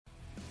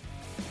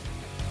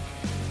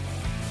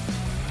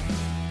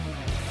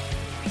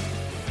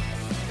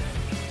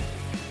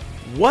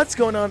What's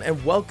going on,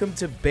 and welcome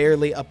to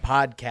Barely a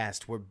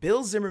Podcast, where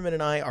Bill Zimmerman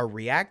and I are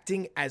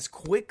reacting as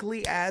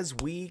quickly as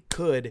we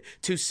could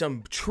to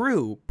some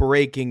true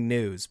breaking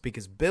news.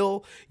 Because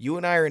Bill, you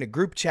and I are in a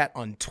group chat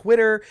on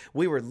Twitter.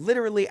 We were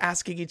literally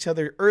asking each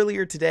other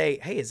earlier today,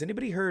 hey, has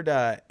anybody heard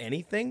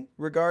anything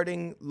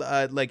regarding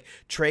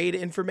trade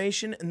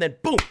information? And then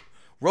boom!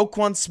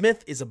 Roquan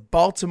Smith is a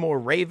Baltimore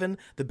Raven.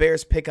 The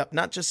Bears pick up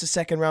not just a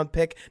second-round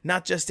pick,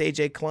 not just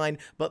A.J. Klein,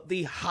 but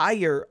the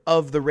higher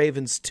of the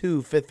Ravens'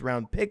 2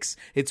 fifth-round picks.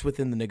 It's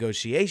within the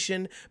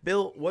negotiation.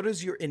 Bill, what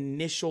is your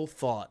initial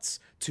thoughts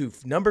to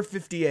number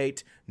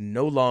 58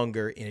 no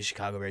longer in a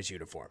Chicago Bears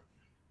uniform?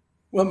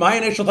 Well, my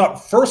initial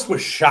thought first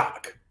was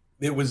shock.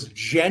 It was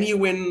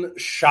genuine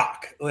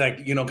shock,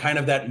 kind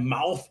of that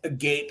mouth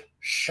agape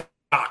shock.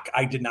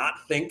 I did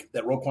not think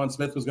that Roquan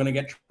Smith was going to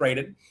get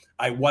traded.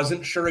 I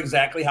wasn't sure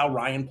exactly how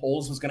Ryan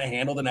Poles was going to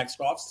handle the next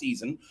off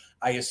season.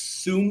 I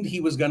assumed he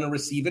was going to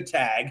receive a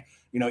tag.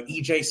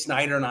 EJ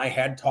Snyder and I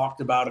had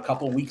talked about a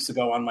couple weeks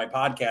ago on my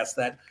podcast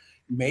that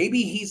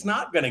maybe he's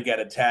not going to get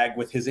a tag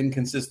with his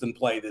inconsistent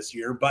play this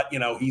year, but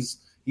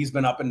he's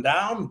been up and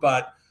down,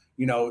 but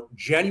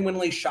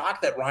genuinely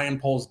shocked that Ryan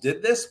Poles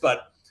did this.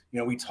 But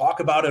we talk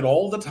about it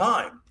all the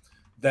time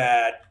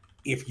that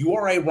if you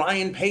are a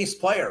Ryan Pace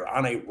player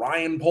on a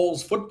Ryan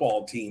Poles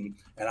football team,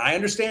 and I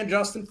understand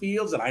Justin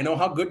Fields and I know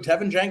how good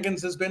Tevin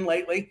Jenkins has been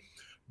lately,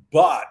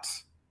 but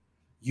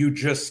you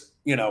just,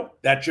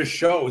 that just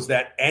shows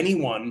that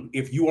anyone,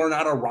 if you are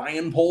not a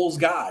Ryan Poles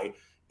guy,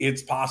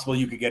 it's possible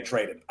you could get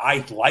traded.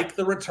 I like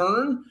the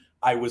return.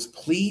 I was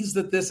pleased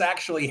that this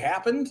actually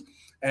happened,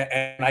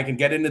 and I can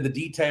get into the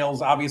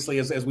details, obviously,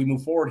 as we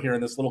move forward here in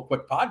this little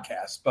quick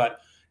podcast, but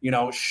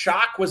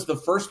shock was the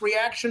first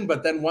reaction,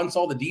 but then once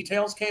all the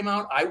details came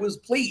out, I was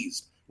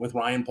pleased with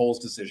Ryan Poles'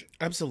 decision.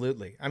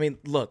 Absolutely. I mean,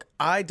 look,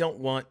 I don't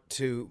want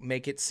to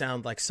make it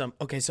sound like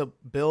okay, so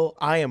Bill,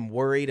 I am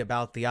worried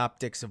about the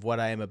optics of what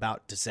I am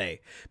about to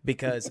say,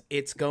 because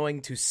it's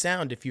going to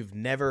sound, if you've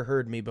never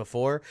heard me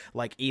before,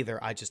 like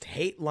either I just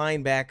hate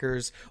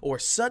linebackers or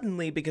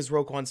suddenly, because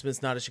Roquan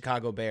Smith's not a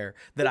Chicago Bear,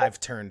 that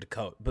I've turned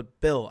coat. But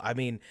Bill, I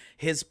mean,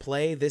 his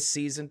play this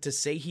season, to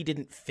say he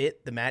didn't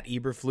fit the Matt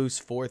Eberflus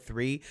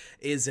 4-3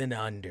 is an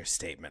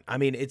understatement. I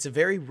mean, it's a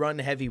very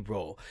run-heavy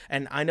role,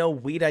 and I know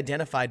we'd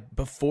identified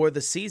before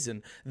the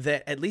season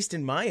that, at least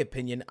in my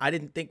opinion, I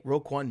didn't think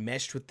Roquan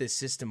meshed with this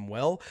system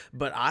well,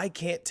 but I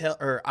can't tell,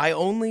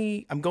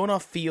 I'm going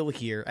off feel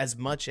here as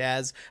much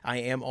as I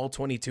am all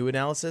 22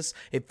 analysis.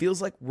 It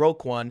feels like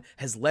Roquan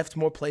has left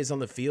more plays on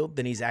the field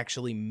than he's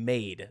actually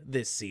made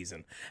this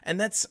season. And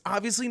that's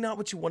obviously not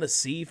what you want to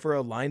see for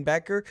a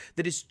linebacker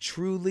that is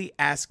truly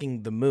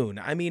asking the moon.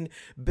 I mean,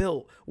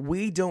 Bill,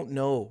 we don't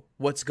know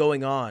what's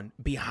going on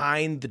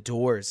behind the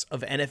doors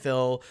of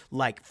NFL,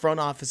 front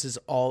offices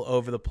all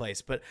over the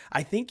place. But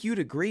I think you'd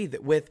agree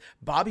that with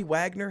Bobby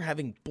Wagner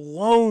having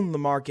blown the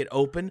market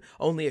open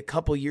only a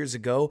couple years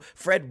ago,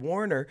 Fred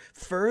Warner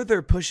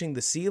further pushing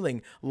the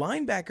ceiling,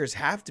 linebackers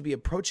have to be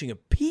approaching a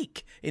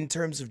peak in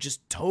terms of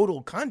just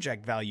total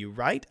contract value,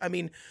 right? I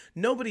mean,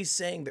 nobody's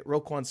saying that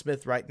Roquan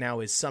Smith right now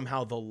is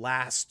somehow the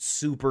last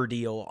super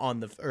deal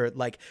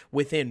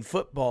within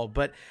football,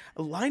 but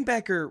a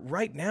linebacker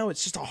right now,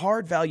 it's just a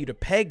hard value to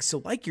peg.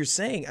 So like you're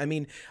saying, I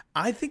mean,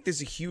 I think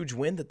there's a huge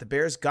win that the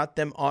Bears got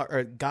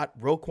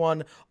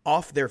Roquan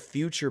off their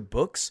future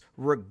books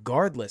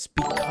regardless,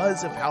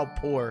 because of how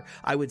poor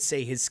I would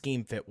say his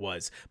scheme fit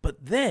was.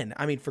 But then,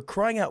 I mean, for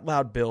crying out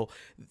loud, Bill,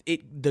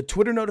 the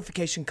Twitter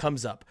notification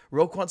comes up.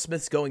 Roquan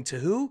Smith's going to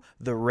who?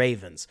 The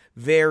Ravens.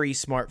 Very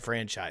smart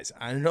franchise.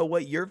 I don't know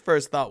what your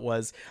first thought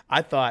was.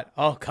 I thought,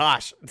 oh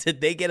gosh, did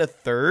they get a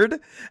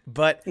third?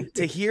 But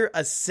to hear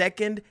a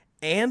second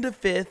and a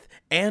fifth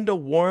and a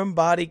warm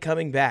body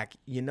coming back,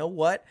 you know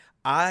what?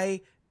 I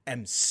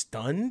am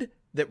stunned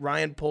that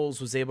Ryan Poles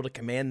was able to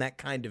command that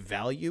kind of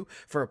value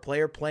for a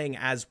player playing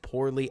as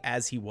poorly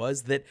as he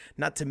was. That,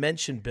 not to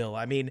mention, Bill,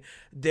 I mean,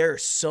 there are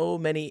so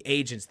many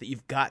agents that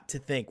you've got to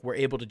think were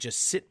able to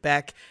just sit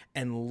back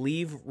and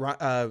leave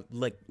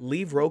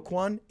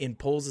Roquan in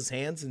Poles'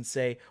 hands and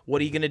say,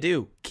 what are you going to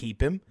do?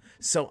 Keep him?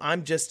 So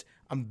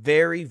I'm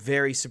very,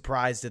 very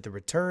surprised at the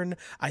return.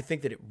 I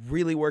think that it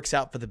really works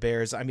out for the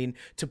Bears. I mean,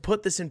 to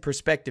put this in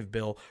perspective,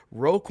 Bill,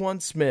 Roquan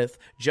Smith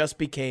just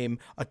became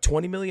a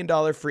 $20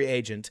 million free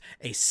agent,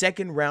 a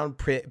second-round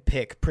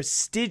pick,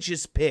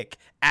 prestigious pick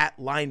at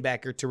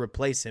linebacker to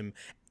replace him,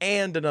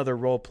 and another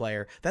role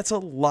player. That's a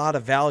lot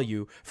of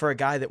value for a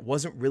guy that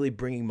wasn't really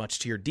bringing much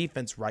to your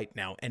defense right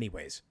now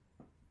anyways.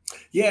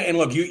 Yeah, and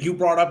look, you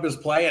brought up his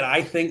play, and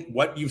I think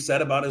what you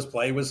said about his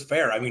play was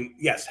fair. I mean,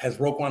 yes, has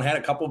Roquan had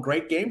a couple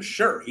great games?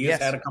 Sure, he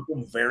has had a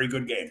couple very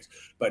good games,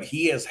 but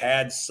he has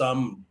had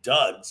some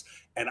duds.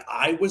 And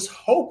I was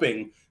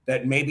hoping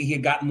that maybe he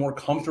had gotten more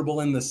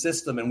comfortable in the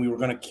system and we were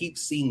going to keep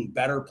seeing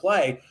better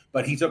play,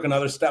 but he took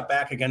another step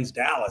back against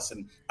Dallas.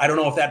 And I don't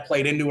know if that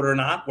played into it or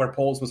not, where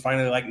Poles was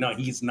finally like, no,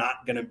 he's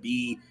not going to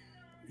be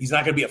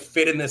a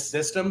fit in this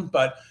system.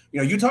 But,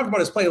 you talk about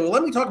his play. Well,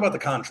 let me talk about the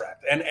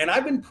contract. And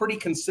I've been pretty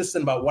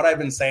consistent about what I've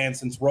been saying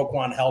since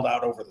Roquan held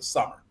out over the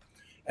summer.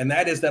 And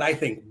that is that I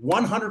think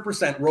 100%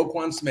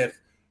 Roquan Smith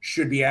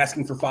should be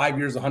asking for 5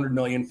 years, 100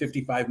 million,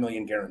 55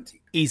 million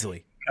guaranteed.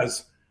 Easily.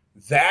 Because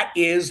that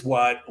is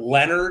what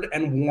Leonard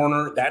and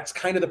Warner, that's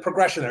kind of the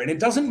progression there. And it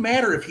doesn't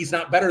matter if he's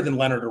not better than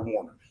Leonard or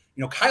Warner.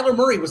 You know, Kyler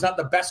Murray was not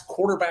the best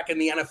quarterback in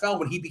the NFL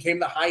when he became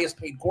the highest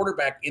paid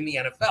quarterback in the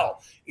NFL.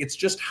 It's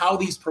just how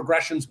these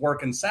progressions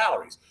work in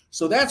salaries.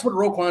 So that's what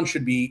Roquan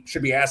should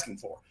be asking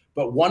for.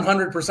 But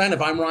 100%,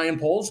 if I'm Ryan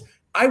Poles,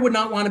 I would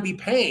not want to be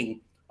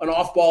paying an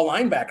off-ball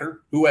linebacker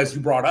who, as you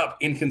brought up,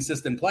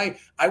 inconsistent play.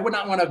 I would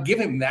not want to give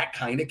him that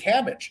kind of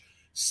cabbage.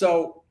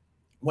 So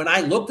when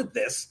I looked at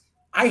this,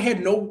 I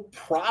had no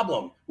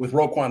problem with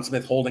Roquan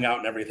Smith holding out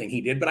and everything he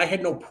did, but I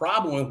had no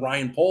problem with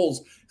Ryan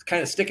Poles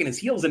kind of sticking his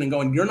heels in and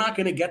going, you're not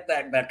going to get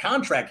that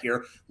contract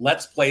here.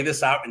 Let's play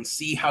this out and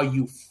see how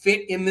you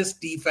fit in this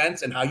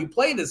defense and how you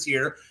play this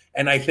year.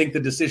 And I think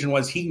the decision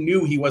was he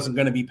knew he wasn't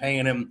going to be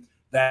paying him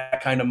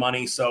that kind of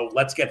money. So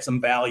let's get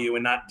some value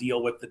and not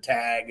deal with the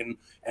tag and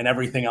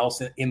everything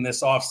else in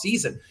this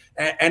offseason.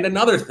 And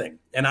another thing,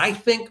 and I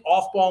think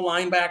off-ball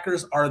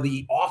linebackers are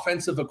the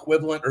offensive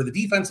equivalent or the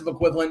defensive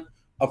equivalent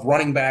of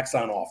running backs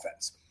on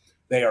offense.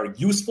 They are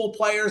useful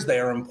players, they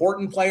are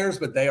important players,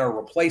 but they are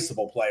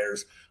replaceable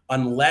players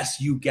unless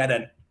you get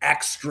an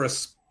extra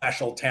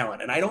special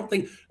talent. And I don't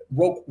think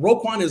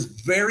Roquan is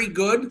very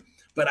good,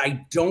 but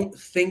I don't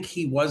think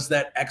he was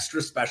that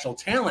extra special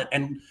talent.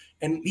 And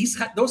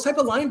those type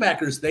of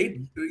linebackers,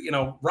 they,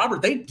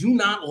 Robert, they do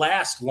not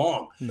last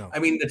long. No. I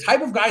mean, the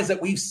type of guys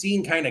that we've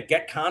seen kind of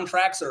get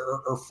contracts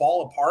or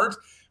fall apart.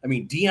 I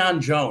mean,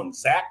 Deion Jones,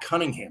 Zach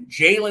Cunningham,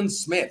 Jalen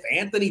Smith,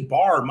 Anthony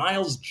Barr,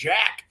 Miles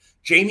Jack,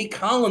 Jamie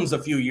Collins a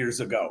few years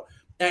ago.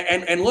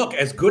 And look,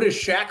 as good as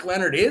Shaq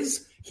Leonard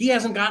is, he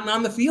hasn't gotten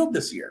on the field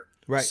this year.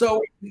 Right.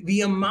 So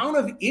the amount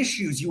of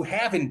issues you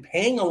have in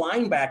paying a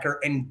linebacker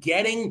and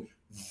getting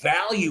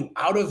value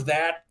out of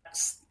that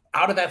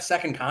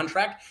second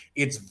contract,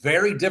 it's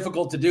very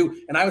difficult to do.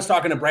 And I was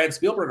talking to Brad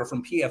Spielberger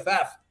from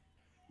PFF.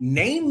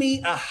 Name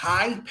me a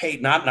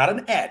high-paid, not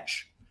an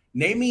edge.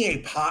 Name me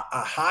a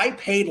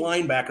high-paid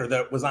linebacker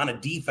that was on a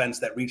defense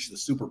that reached the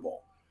Super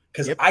Bowl.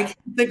 Because I can't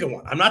think of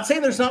one. I'm not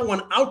saying there's not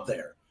one out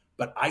there,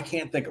 but I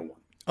can't think of one.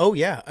 Oh,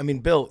 yeah. I mean,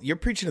 Bill, you're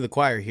preaching to the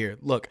choir here.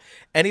 Look,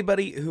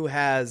 anybody who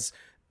has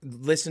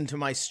listened to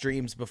my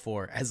streams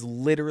before has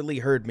literally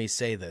heard me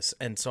say this.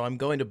 And so I'm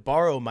going to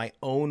borrow my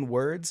own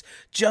words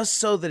just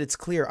so that it's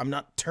clear I'm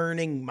not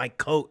turning my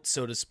coat,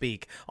 so to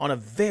speak, on a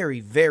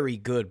very, very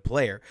good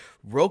player.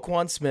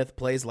 Roquan Smith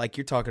plays, like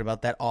you're talking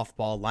about, that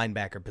off-ball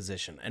linebacker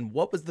position. And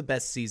what was the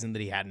best season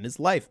that he had in his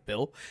life,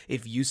 Bill?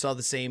 If you saw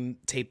the same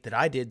tape that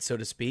I did, so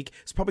to speak,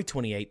 it's probably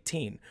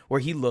 2018,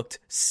 where he looked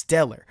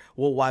stellar.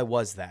 Well, why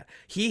was that?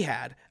 He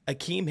had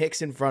Akeem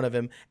Hicks in front of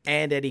him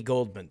and Eddie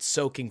Goldman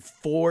soaking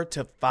 4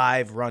 to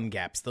 5 run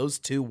gaps. Those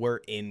two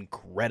were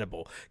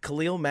incredible.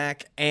 Khalil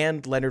Mack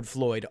and Leonard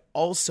Floyd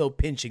also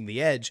pinching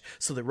the edge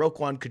so that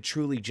Roquan could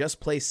truly just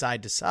play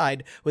side to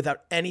side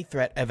without any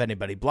threat of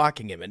anybody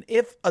blocking him. And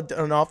if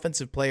an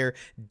offensive player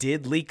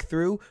did leak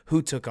through,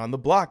 who took on the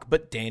block?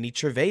 But Danny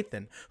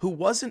Trevathan, who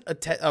wasn't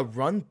a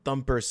run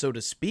thumper, so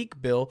to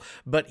speak, Bill,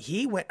 but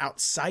he went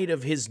outside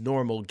of his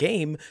normal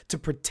game to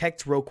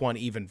protect Roquan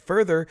even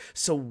further.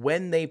 So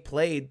when they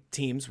played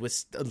teams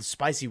with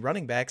spicy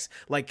running backs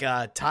like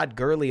Todd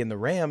Gurley and the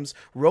Rams,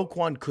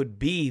 Roquan could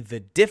be the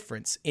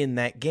difference in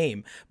that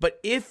game. But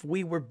if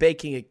we were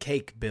baking a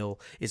cake, Bill,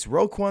 is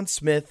Roquan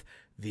Smith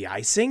the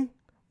icing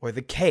or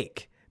the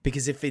cake?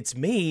 Because if it's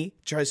me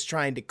just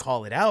trying to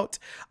call it out,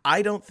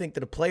 I don't think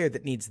that a player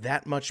that needs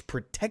that much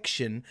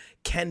protection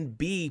can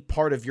be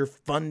part of your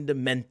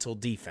fundamental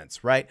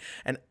defense, right?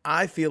 And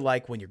I feel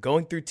like when you're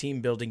going through team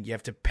building, you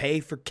have to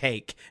pay for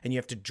cake and you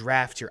have to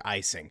draft your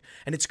icing.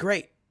 And it's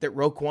great that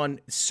Roquan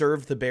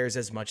served the Bears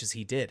as much as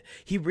he did.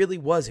 He really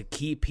was a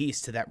key piece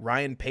to that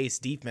Ryan Pace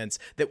defense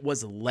that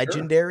was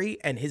legendary,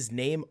 and his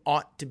name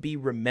ought to be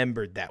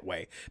remembered that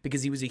way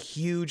because he was a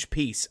huge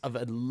piece of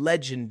a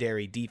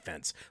legendary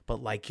defense.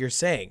 But like you're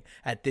saying,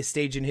 at this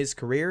stage in his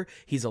career,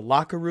 he's a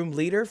locker room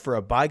leader for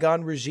a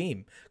bygone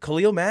regime.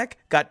 Khalil Mack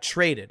got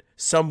traded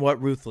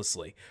somewhat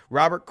ruthlessly.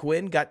 Robert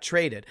Quinn got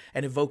traded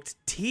and evoked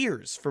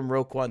tears from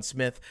Roquan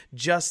Smith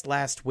just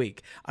last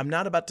week. I'm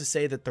not about to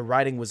say that the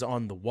writing was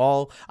on the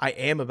wall. I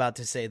am about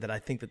to say that I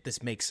think that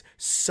this makes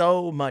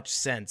so much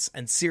sense.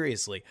 And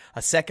seriously,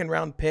 a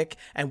second-round pick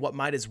and what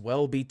might as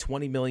well be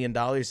 $20 million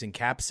in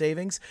cap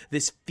savings,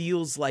 this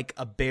feels like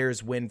a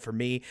Bears win for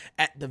me.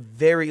 At the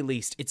very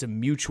least, it's a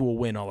mutual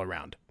win all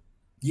around.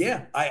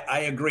 Yeah,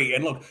 I agree.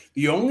 And look,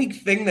 the only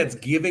thing that's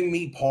giving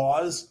me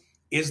pause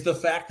is the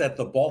fact that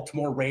the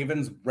Baltimore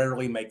Ravens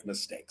rarely make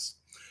mistakes.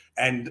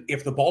 And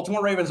if the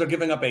Baltimore Ravens are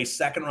giving up a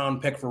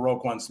second-round pick for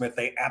Roquan Smith,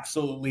 they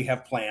absolutely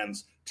have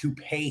plans to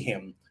pay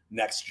him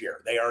next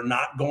year. They are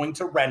not going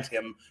to rent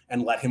him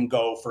and let him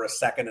go for a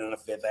second and a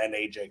fifth and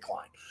A.J.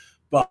 Klein.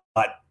 But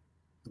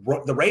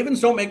the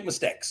Ravens don't make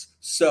mistakes.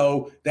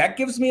 So that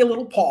gives me a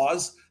little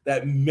pause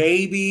that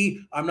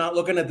maybe I'm not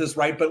looking at this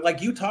right. But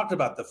like you talked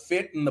about, the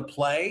fit and the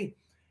play.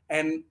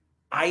 And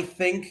I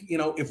think,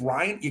 if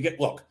Ryan,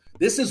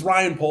 This is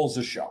Ryan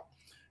Poles' show.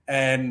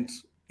 And,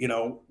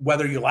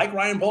 whether you like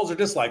Ryan Poles or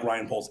dislike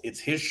Ryan Poles,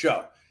 it's his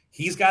show.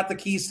 He's got the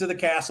keys to the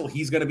castle.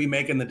 He's going to be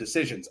making the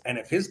decisions. And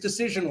if his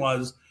decision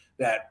was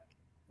that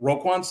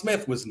Roquan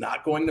Smith was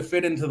not going to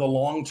fit into the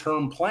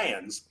long-term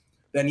plans,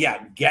 then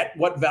get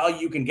what value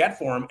you can get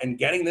for him. And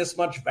getting this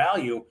much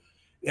value,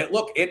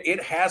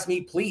 it has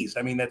me pleased.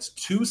 I mean, that's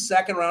 2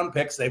 second-round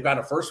picks. They've got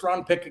a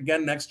first-round pick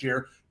again next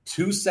year,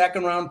 2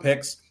 second-round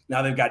picks.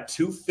 Now they've got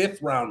 2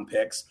 fifth-round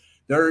picks.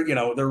 They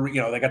got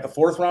the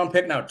 4th-round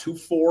pick now, 2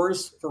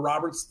 4s for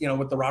Roberts.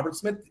 with the Robert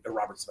Smith.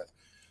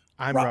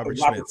 I'm Robert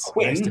Smith.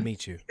 Nice to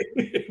meet you.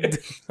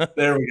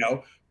 There we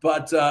go.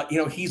 But,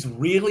 he's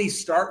really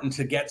starting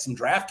to get some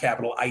draft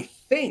capital. I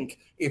think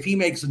if he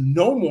makes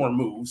no more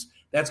moves,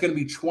 that's going to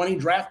be 20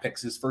 draft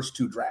picks his first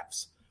 2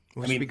 drafts.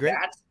 Which would be great.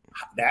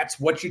 That's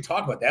what you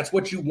talk about. That's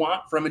what you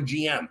want from a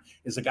GM,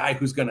 is a guy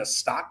who's going to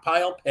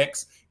stockpile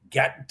picks,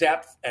 get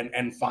depth,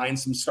 and find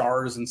some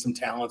stars and some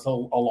talent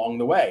along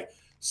the way.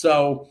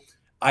 So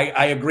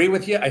I agree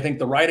with you. I think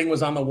the writing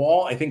was on the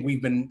wall. I think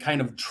we've been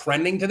kind of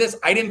trending to this.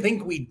 I didn't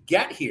think we'd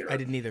get here. I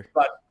didn't either.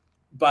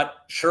 But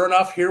sure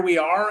enough, here we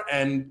are,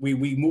 and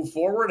we move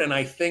forward. And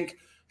I think,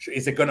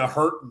 is it going to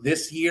hurt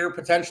this year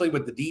potentially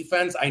with the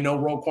defense? I know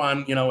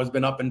Roquan, has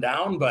been up and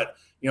down, but,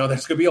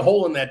 there's going to be a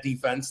hole in that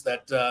defense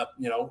that,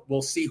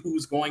 we'll see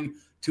who's going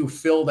to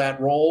fill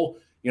that role.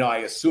 I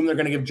assume they're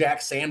going to give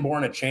Jack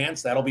Sanborn a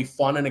chance. That'll be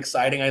fun and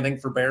exciting, I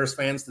think, for Bears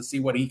fans to see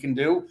what he can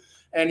do.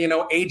 And,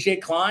 A.J.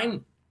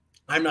 Klein,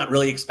 I'm not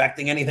really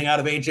expecting anything out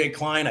of A.J.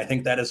 Klein. I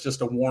think that is just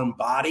a warm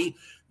body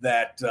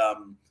that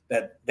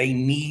they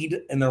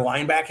need in their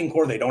linebacking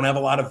core. They don't have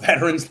a lot of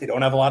veterans. They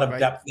don't have a lot of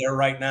depth there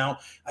right now.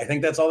 I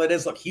think that's all it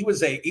is. Look, he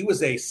was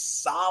a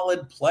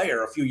solid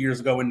player a few years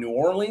ago in New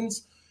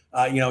Orleans.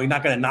 He's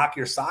not going to knock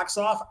your socks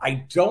off.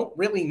 I don't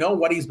really know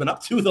what he's been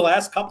up to the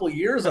last couple of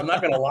years. I'm not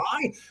going to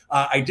lie.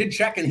 I did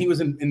check, and he was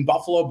in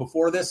Buffalo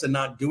before this and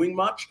not doing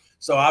much.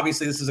 So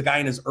obviously this is a guy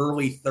in his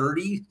early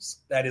 30s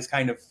that is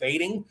kind of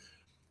fading.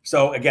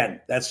 So again,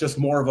 that's just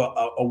more of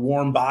a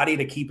warm body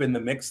to keep in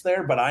the mix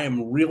there. But I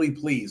am really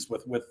pleased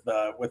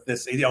with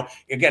this.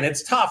 Again,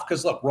 it's tough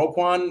because look,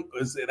 Roquan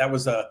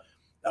was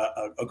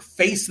a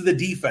face of the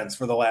defense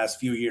for the last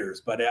few years,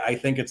 but I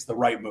think it's the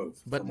right move.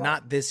 But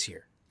not this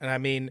year. And I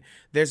mean,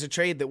 there's a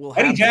trade that will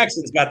happen. Eddie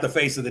Jackson's got the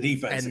face of the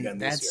defense again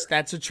this year.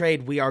 That's a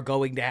trade we are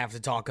going to have to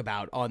talk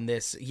about on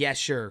this. Yeah,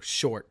 sure,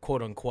 short,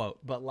 quote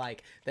unquote. But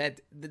like that,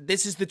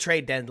 this is the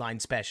trade deadline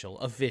special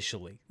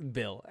officially,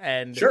 Bill.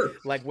 And sure,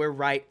 like we're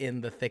right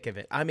in the thick of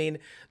it. I mean,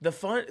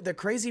 the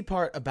crazy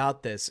part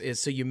about this is,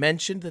 so you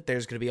mentioned that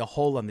there's going to be a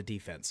hole on the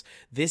defense.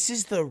 This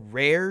is the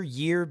rare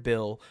year,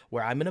 Bill,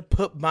 where I'm going to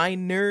put my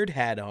nerd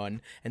hat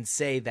on and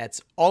say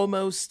that's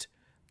almost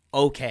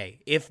okay,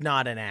 if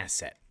not an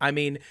asset. I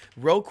mean,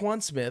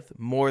 Roquan Smith,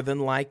 more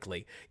than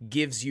likely,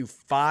 gives you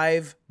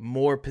 5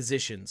 more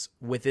positions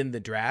within the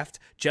draft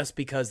just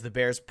because the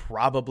Bears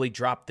probably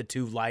dropped the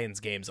 2 Lions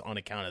games on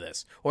account of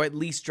this, or at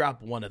least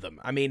drop one of them.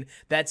 I mean,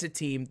 that's a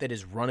team that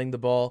is running the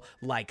ball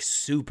like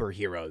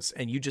superheroes,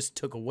 and you just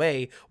took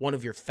away one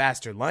of your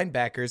faster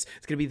linebackers.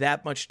 It's going to be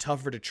that much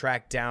tougher to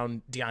track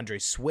down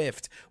DeAndre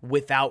Swift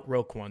without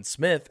Roquan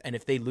Smith, and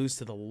if they lose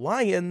to the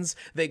Lions,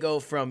 they go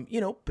from,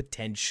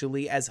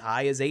 potentially as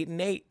high as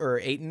 8-8 or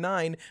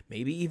 8-9,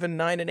 maybe even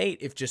 9-8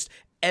 if just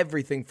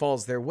everything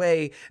falls their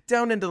way,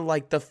 down into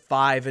like the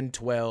 5-12,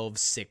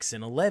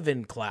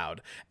 6-11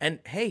 cloud. And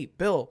hey,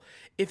 Bill,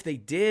 if they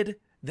did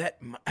that,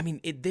 I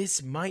mean,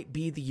 this might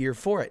be the year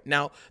for it.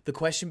 Now, the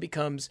question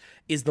becomes,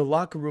 is the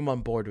locker room on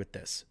board with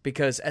this?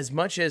 Because as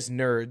much as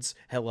nerds,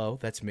 hello,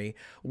 that's me,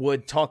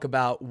 would talk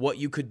about what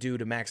you could do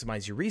to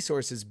maximize your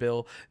resources,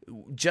 Bill,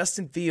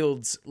 Justin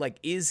Fields, like,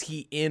 is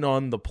he in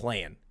on the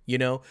plan?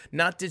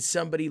 Not did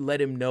somebody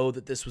let him know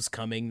that this was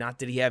coming, not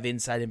did he have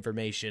inside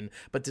information,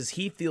 but does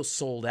he feel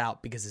sold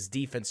out because his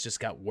defense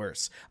just got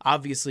worse?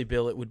 Obviously,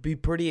 Bill, it would be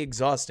pretty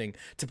exhausting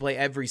to play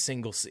every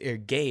single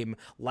game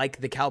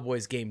like the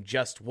Cowboys game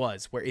just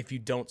was, where if you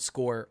don't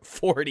score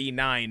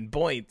 49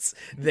 points,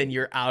 then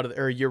you're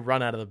you're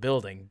run out of the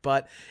building.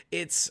 But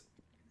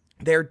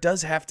there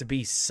does have to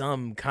be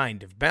some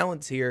kind of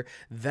balance here.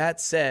 That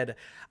said,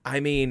 I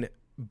mean,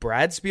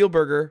 Brad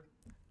Spielberger,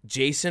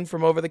 Jason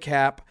from Over the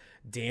Cap,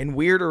 Dan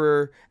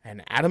Weirderer,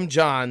 and Adam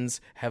Johns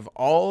have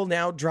all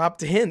now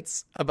dropped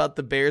hints about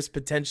the Bears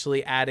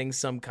potentially adding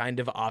some kind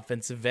of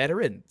offensive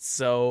veteran.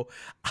 So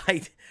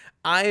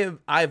I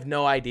have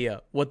no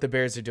idea what the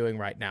Bears are doing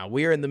right now.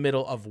 We are in the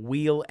middle of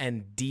wheel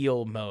and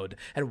deal mode.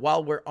 And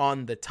while we're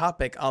on the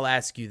topic, I'll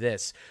ask you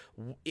this.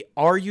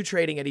 Are you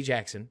trading Eddie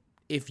Jackson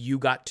if you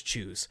got to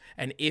choose?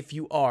 And if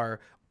you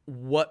are,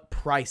 what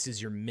price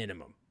is your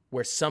minimum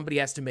where somebody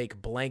has to make a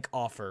blank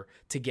offer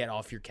to get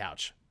off your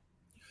couch?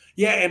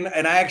 Yeah,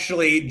 and I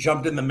actually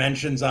jumped in the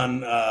mentions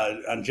on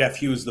Jeff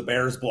Hughes, the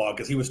Bears blog,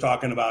 because he was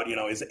talking about,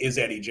 is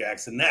Eddie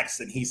Jackson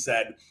next? And he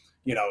said,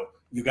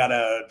 you got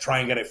to try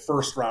and get a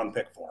first-round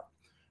pick for him.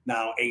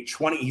 Now,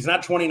 he's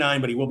not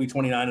 29, but he will be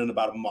 29 in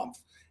about a month.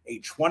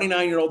 A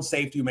 29-year-old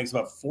safety who makes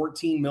about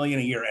 $14 million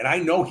a year, and I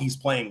know he's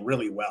playing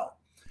really well.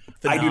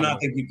 I do not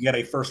think you can get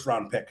a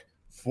first-round pick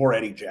for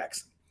Eddie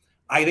Jackson.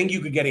 I think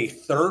you could get a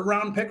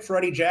third-round pick for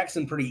Eddie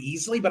Jackson pretty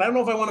easily, but I don't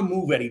know if I want to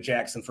move Eddie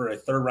Jackson for a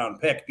third-round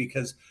pick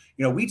because,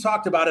 we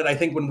talked about it, I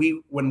think, when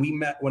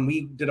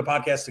we did a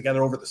podcast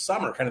together over the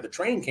summer, kind of the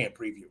training camp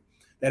preview,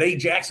 that Eddie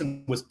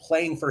Jackson was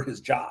playing for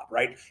his job,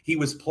 right? He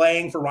was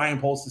playing for Ryan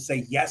Poles to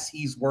say, yes,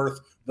 he's worth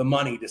the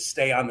money to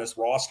stay on this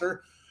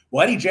roster.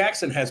 Well, Eddie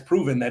Jackson has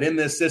proven that in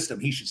this system,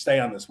 he should stay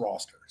on this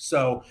roster.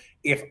 So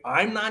if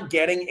I'm not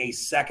getting a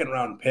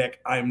second-round pick,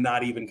 I'm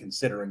not even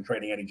considering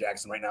trading Eddie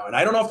Jackson right now. And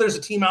I don't know if there's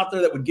a team out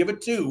there that would give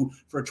it to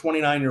for a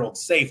 29-year-old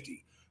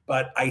safety.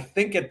 But I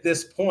think at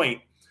this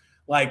point,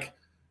 like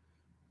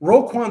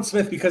Roquan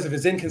Smith, because of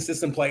his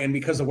inconsistent play and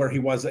because of where he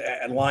was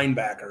at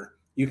linebacker,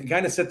 you can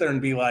kind of sit there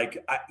and be like,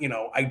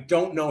 I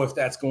don't know if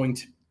that's going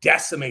to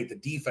decimate the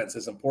defense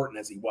as important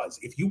as he was.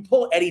 If you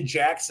pull Eddie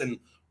Jackson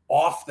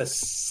off the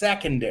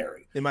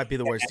secondary, it might be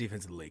the worst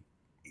defense in the league,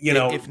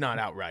 if not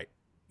outright.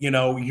 You're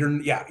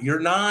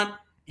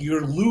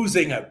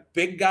losing a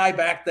big guy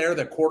back there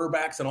that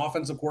quarterbacks and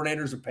offensive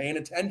coordinators are paying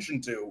attention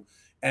to.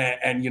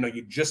 And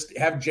you just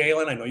have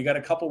Jalen. I know you got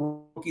a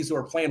couple rookies who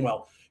are playing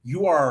well.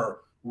 You are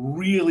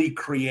really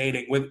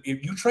creating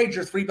if you trade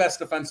your three best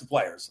defensive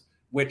players,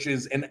 which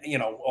is,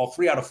 all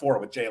 3 out of 4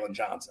 with Jalen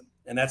Johnson.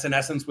 And that's in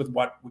essence with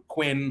what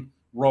Quinn,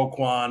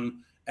 Roquan,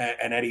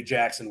 and Eddie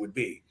Jackson would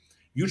be.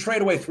 You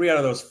trade away 3 out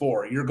of those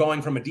 4, you're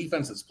going from a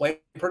defense that's played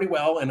pretty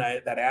well in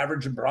that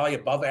average and probably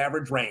above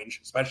average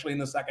range, especially in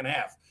the second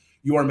half.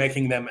 You are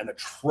making them an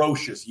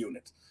atrocious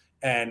unit.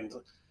 And,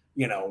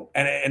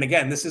 and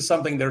again, this is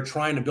something they're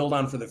trying to build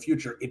on for the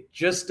future. It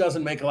just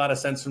doesn't make a lot of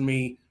sense for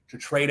me to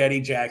trade Eddie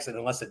Jackson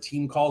unless a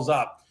team calls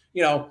up.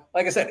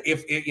 Like I said,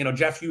 if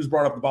Jeff Hughes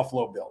brought up the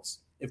Buffalo Bills.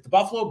 If the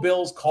Buffalo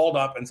Bills called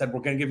up and said,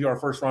 we're going to give you our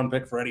first round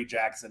pick for Eddie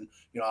Jackson,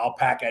 I'll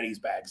pack Eddie's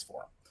bags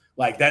for him.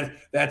 Like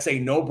that's a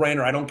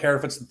no-brainer. I don't care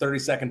if it's the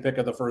 32nd pick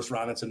of the first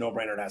round. It's a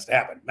no-brainer. It has to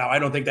happen. Now, I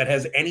don't think that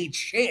has any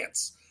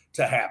chance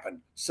to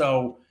happen.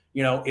 So,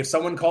 if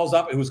someone calls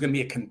up, it was going to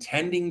be a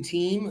contending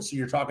team. So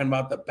you're talking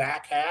about the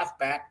back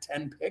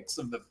 10 picks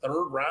of the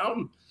third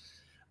round.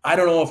 I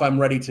don't know if I'm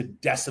ready to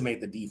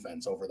decimate the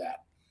defense over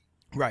that.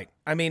 Right.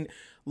 I mean,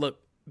 look,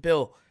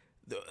 Bill,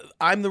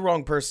 I'm the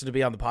wrong person to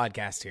be on the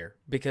podcast here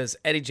because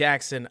Eddie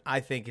Jackson,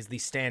 I think, is the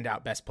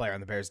standout best player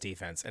on the Bears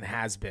defense and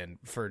has been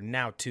for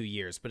now 2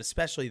 years, but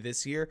especially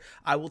this year.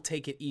 I will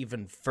take it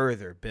even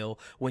further, Bill.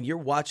 When you're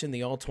watching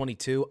the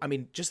All-22, I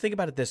mean, just think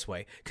about it this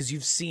way because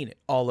you've seen it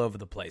all over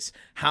the place.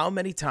 How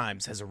many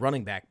times has a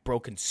running back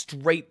broken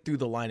straight through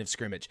the line of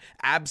scrimmage,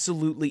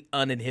 absolutely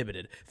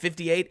uninhibited?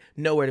 58,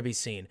 nowhere to be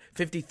seen.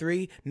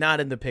 53, not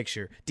in the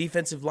picture.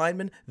 Defensive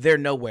linemen, they're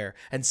nowhere.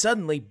 And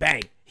suddenly,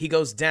 bang, he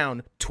goes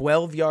down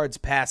 12 yards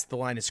past the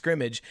line of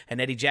scrimmage,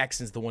 and Eddie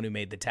Jackson's the one who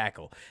made the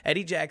tackle.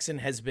 Eddie Jackson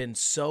has been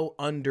so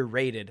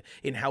underrated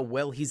in how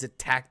well he's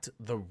attacked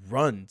the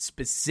run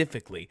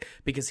specifically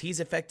because he's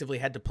effectively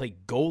had to play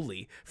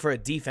goalie for a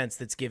defense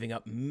that's giving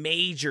up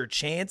major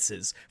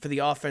chances for the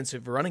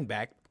offensive running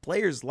back.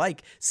 Players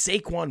like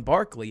Saquon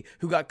Barkley,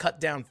 who got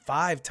cut down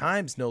 5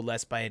 times, no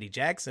less, by Eddie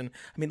Jackson.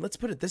 I mean, let's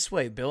put it this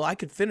way, Bill. I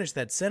could finish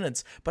that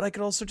sentence, but I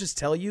could also just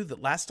tell you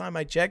that last time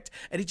I checked,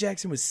 Eddie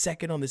Jackson was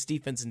second on this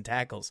defense in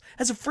tackles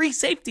as a free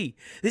safety.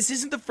 This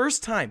isn't the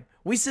first time.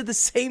 We said the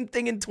same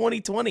thing in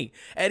 2020.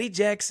 Eddie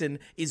Jackson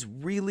is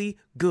really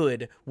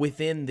good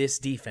within this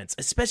defense,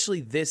 especially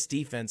this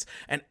defense.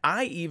 And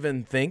I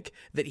even think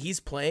that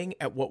he's playing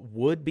at what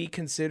would be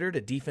considered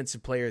a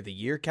Defensive Player of the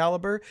Year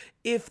caliber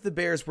if the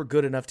Bears were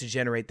good enough to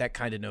generate that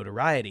kind of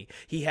notoriety.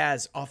 He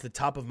has, off the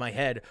top of my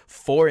head,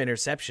 4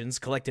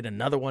 interceptions, collected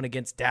another one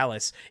against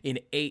Dallas in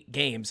 8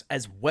 games,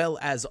 as well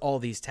as all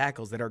these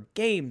tackles that are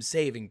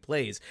game-saving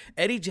plays.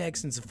 Eddie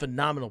Jackson's a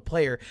phenomenal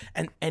player,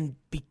 and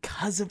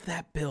because of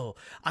that, Bill,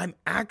 I'm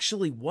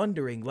actually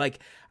wondering,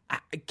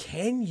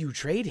 can you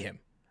trade him?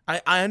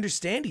 I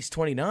understand he's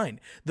 29.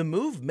 The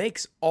move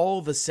makes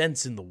all the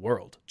sense in the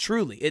world.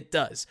 Truly, it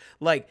does.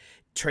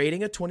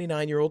 Trading a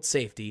 29-year-old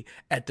safety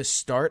at the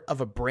start of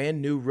a brand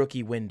new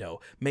rookie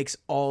window makes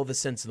all the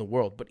sense in the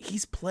world, but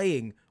he's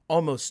playing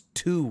almost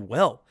too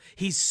well.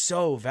 He's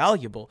so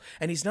valuable,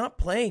 and he's not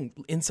playing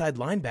inside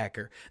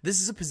linebacker.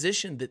 This is a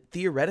position that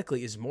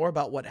theoretically is more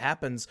about what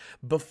happens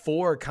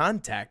before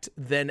contact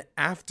than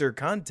after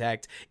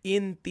contact.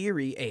 In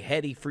theory, a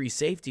heady free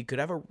safety could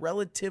have a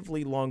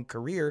relatively long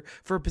career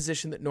for a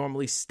position that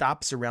normally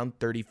stops around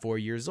 34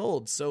 years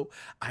old. So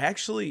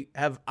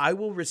I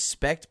will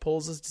respect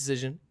Poles'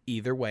 decision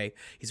either way.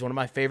 He's one of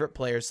my favorite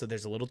players, so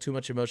there's a little too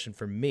much emotion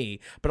for me,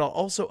 but I'll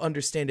also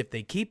understand if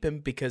they keep him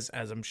because,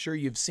 as I'm sure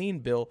you've seen,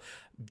 Bill,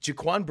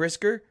 Jaquan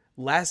Brisker,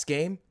 last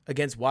game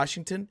against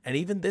Washington, and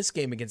even this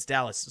game against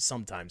Dallas,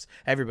 sometimes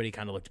everybody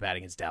kind of looked bad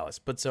against Dallas,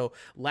 but so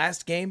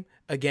last game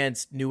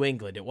against New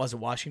England, it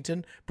wasn't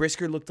Washington,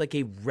 Brisker looked like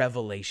a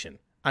revelation.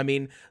 I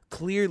mean,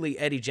 clearly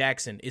Eddie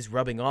Jackson is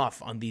rubbing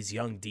off on these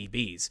young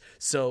DBs.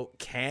 So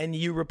can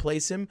you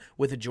replace him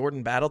with a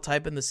Jordan Battle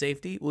type in the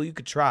safety? Well, you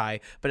could try,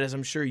 but as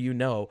I'm sure you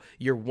know,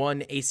 you're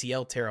one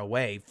ACL tear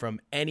away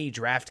from any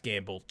draft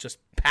gamble just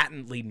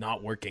patently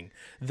not working.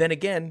 Then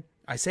again,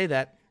 I say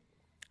that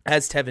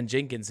as Tevin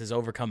Jenkins has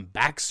overcome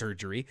back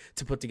surgery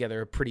to put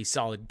together a pretty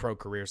solid pro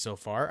career so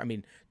far. I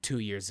mean, 2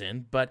 years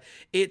in, but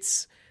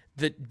it's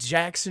the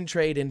Jackson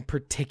trade in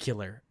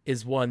particular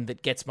is one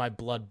that gets my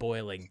blood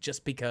boiling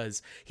just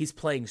because he's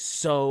playing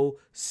so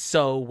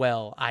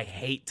well. I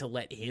hate to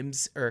let him,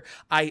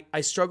 I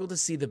struggle to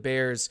see the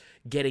Bears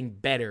getting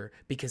better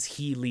because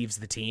he leaves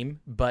the team,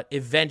 but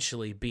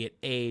eventually, be it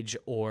age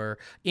or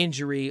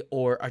injury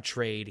or a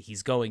trade,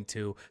 he's going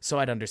to, so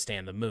I'd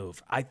understand the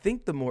move. I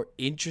think the more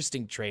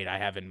interesting trade I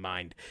have in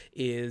mind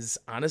is,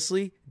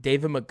 honestly,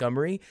 David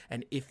Montgomery,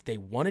 and if they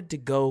wanted to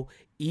go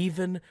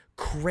even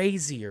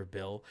crazier,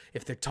 Bill,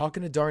 if they're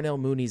talking to Darnell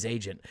Mooney's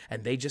agent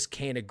and they just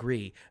can't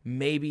agree,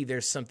 maybe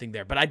there's something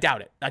there, but I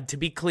doubt it. To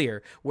be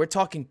clear, we're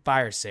talking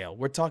fire sale.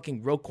 We're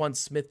talking Roquan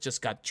Smith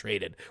just got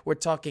traded. We're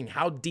talking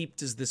how deep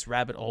does this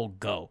rabbit hole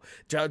go?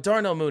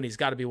 Darnell Mooney's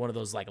got to be one of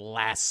those like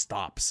last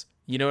stops.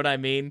 You know what I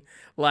mean?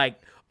 Like,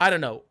 I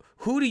don't know.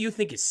 Who do you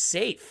think is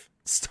safe?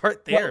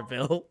 Start there,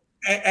 Bill.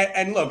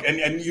 And look,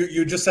 and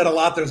you just said a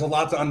lot. There's a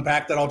lot to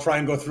unpack that I'll try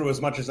and go through as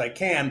much as I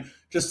can,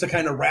 just to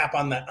kind of wrap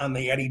on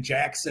the Eddie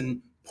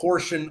Jackson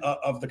portion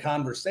of the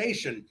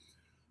conversation.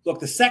 Look,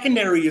 the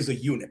secondary is a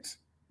unit,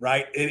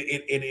 right?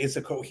 It is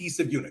a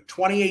cohesive unit.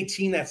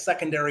 2018, that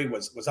secondary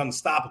was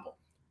unstoppable.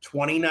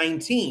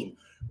 2019,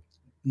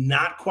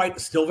 not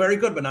quite, still very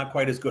good, but not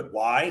quite as good.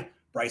 Why?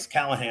 Bryce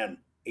Callahan,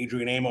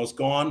 Adrian Amos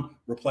gone,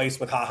 replaced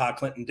with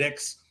Clinton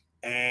Dix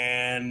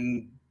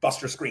and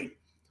Buster Screen.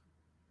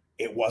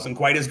 It wasn't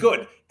quite as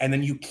good. And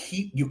then you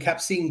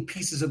kept seeing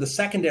pieces of the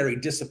secondary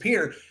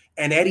disappear,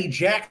 and Eddie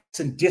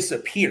Jackson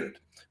disappeared.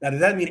 Now,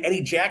 does that mean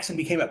Eddie Jackson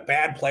became a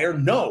bad player?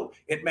 No.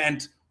 It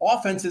meant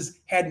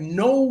offenses had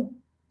no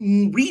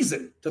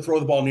reason to throw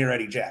the ball near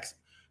Eddie Jackson.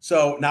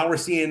 So now we're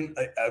seeing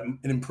an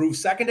improved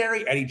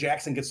secondary. Eddie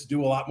Jackson gets to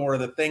do a lot more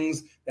of the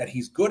things that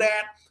he's good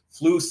at.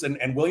 Flus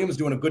and Williams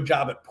doing a good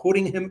job at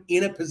putting him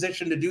in a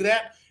position to do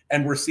that.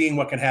 And we're seeing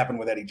what can happen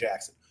with Eddie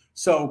Jackson.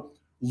 So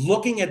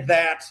looking at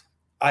that,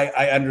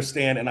 I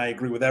understand and I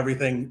agree with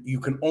everything.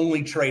 You can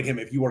only trade him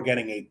if you are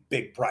getting a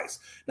big price.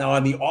 Now,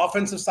 on the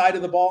offensive side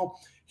of the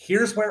ball,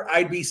 here's where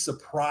I'd be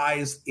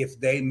surprised if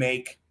they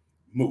make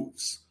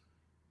moves.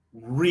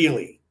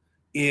 Really,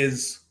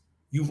 is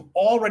you've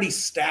already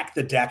stacked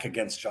the deck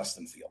against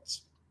Justin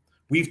Fields.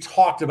 We've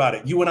talked about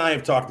it. You and I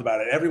have talked about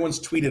it. Everyone's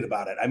tweeted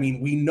about it. I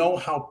mean, we know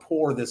how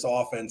poor this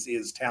offense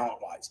is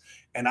talent-wise.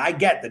 And I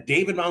get that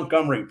David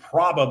Montgomery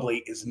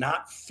probably is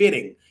not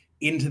fitting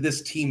into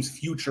this team's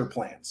future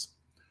plans.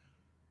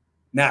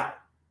 Now,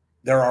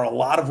 there are a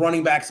lot of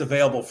running backs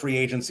available free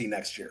agency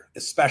next year,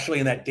 especially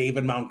in that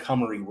David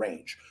Montgomery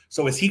range.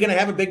 So is he going to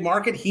have a big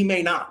market? He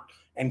may not.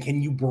 And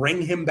can you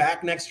bring him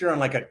back next year on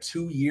like a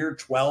 2-year,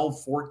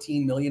 $12,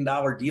 $14 million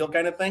deal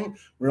kind of thing?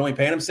 We're only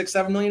paying him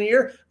 $6-7 million a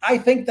year. I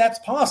think that's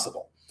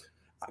possible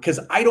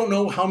because I don't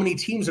know how many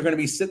teams are going to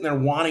be sitting there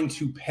wanting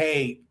to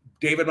pay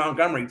David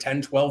Montgomery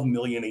 $10-12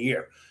 million a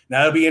year.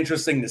 Now, it'll be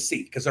interesting to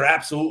see because they're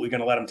absolutely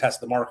going to let him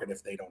test the market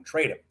if they don't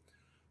trade him.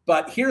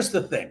 But here's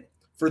the thing.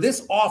 For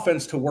this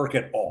offense to work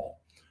at all,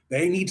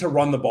 they need to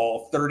run the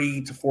ball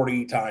 30 to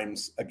 40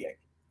 times a game.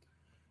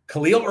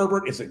 Khalil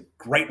Herbert is a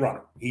great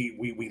runner.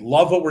 We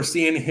love what we're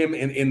seeing him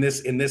in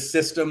this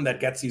system that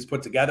Getsy's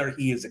put together.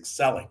 He is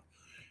excelling.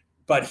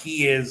 But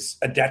he is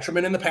a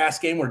detriment in the pass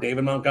game where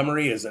David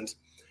Montgomery isn't.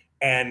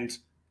 And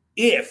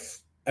if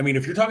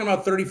you're talking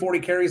about 30, 40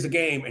 carries a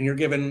game and you're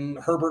giving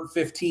Herbert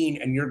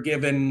 15 and you're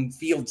giving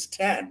Fields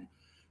 10,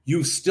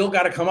 you've still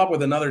got to come up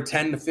with another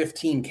 10 to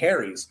 15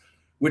 carries,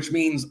 which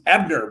means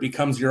Ebner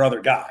becomes your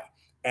other guy.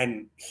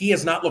 And he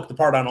has not looked the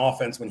part on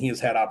offense when he has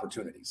had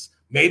opportunities.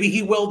 Maybe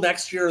he will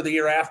next year or the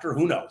year after,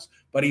 who knows?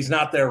 But he's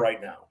not there right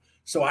now.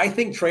 So I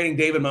think trading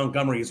David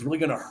Montgomery is really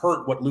going to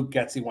hurt what Luke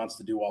Getsy wants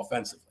to do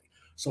offensively.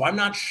 So I'm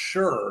not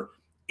sure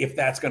if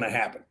that's going to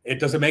happen.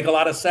 Does it make a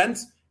lot of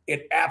sense?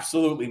 It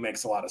absolutely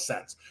makes a lot of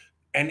sense.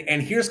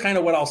 And here's kind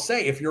of what I'll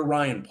say if you're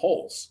Ryan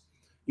Poles.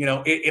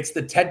 It's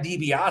the Ted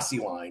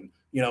DiBiase line.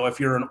 If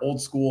you're an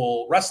old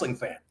school wrestling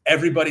fan,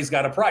 everybody's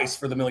got a price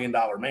for the $1 million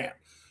man.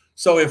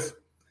 So if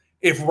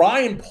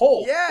Ryan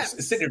Poles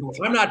is sitting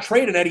there, I'm not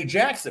trading Eddie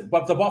Jackson,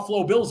 but the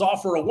Buffalo Bills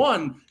offer a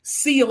 1,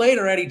 see you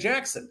later, Eddie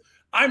Jackson.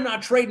 I'm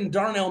not trading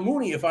Darnell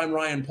Mooney if I'm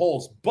Ryan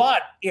Poles,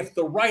 but if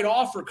the right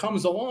offer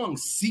comes along,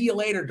 see you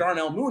later,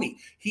 Darnell Mooney.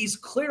 He's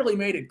clearly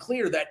made it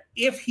clear that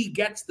if he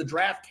gets the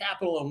draft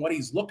capital and what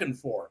he's looking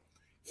for,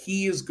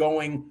 he is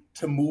going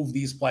to move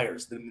these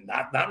players,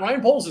 not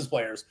Ryan Poles'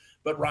 players,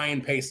 but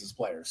Ryan Pace's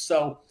players.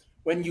 So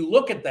when you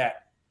look at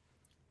that,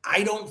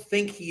 I don't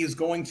think he is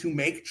going to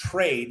make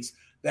trades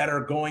that are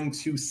going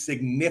to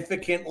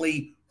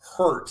significantly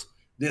hurt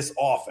this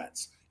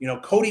offense.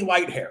 Cody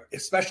Whitehair,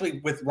 especially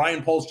with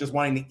Ryan Poles just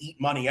wanting to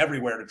eat money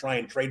everywhere to try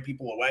and trade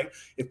people away.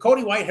 If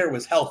Cody Whitehair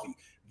was healthy,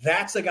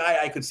 That's a guy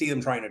I could see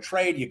them trying to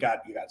trade. You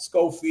got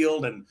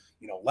Schofield and,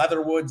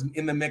 Leatherwood's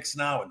in the mix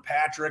now, and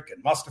Patrick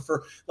and Mustafa.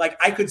 Like,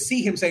 I could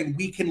see him saying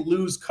we can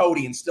lose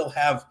Cody and still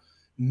have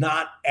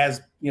not as,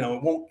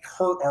 it won't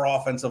hurt our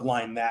offensive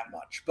line that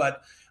much.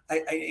 But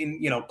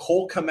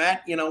Cole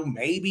Kmet,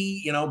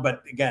 maybe,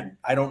 but again,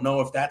 I don't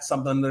know if that's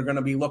something they're going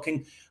to be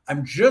looking.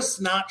 I'm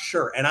just not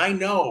sure. And I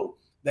know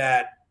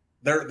that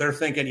they're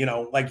thinking,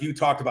 like you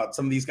talked about,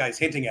 some of these guys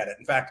hinting at it.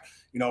 In fact,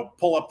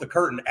 pull up the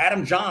curtain.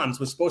 Adam Johns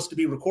was supposed to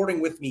be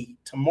recording with me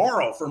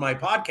tomorrow for my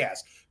podcast,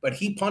 but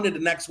he punted to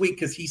next week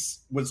because he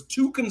was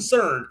too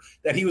concerned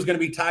that he was going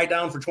to be tied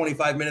down for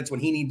 25 minutes when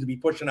he needed to be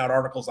pushing out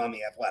articles on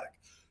The Athletic.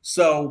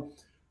 So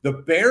the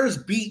Bears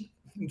beat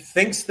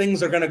thinks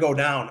things are going to go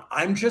down.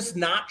 I'm just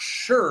not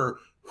sure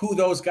who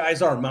those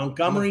guys are.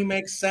 Montgomery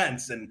makes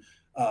sense. And,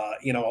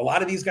 a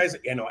lot of these guys,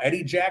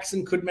 Eddie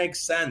Jackson could make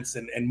sense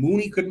and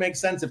Mooney could make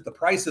sense if the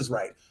price is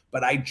right.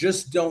 But I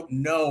just don't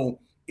know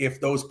if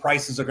those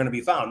prices are going to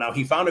be found. Now,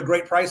 he found a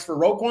great price for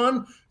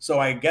Roquan, so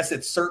I guess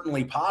it's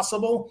certainly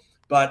possible.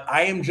 But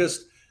I am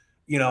just,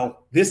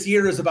 this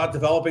year is about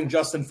developing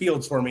Justin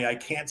Fields for me. I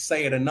can't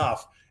say it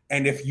enough.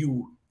 And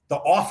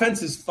the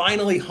offense is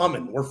finally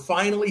humming. We're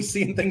finally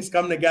seeing things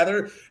come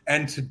together,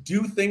 and to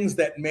do things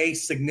that may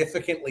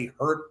significantly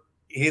hurt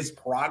his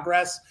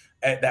progress,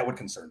 that would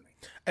concern me.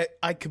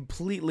 I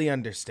completely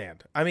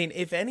understand. I mean,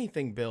 if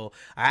anything, Bill,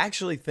 I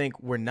actually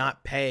think we're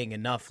not paying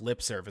enough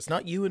lip service.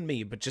 Not you and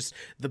me, but just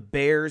the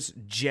Bears'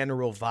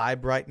 general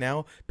vibe right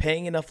now,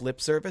 paying enough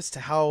lip service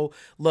to how,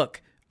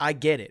 look, I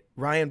get it.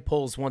 Ryan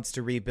Poles wants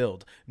to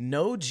rebuild.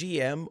 No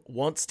GM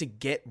wants to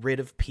get rid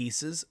of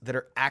pieces that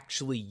are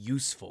actually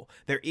useful.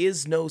 There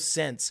is no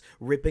sense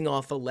ripping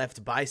off a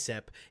left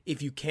bicep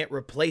if you can't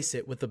replace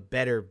it with a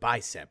better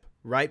bicep.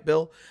 Right,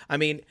 Bill? I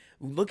mean,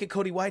 look at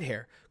Cody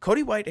Whitehair.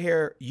 Cody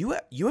Whitehair,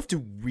 you have to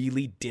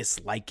really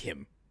dislike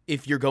him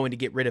if you're going to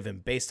get rid of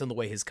him based on the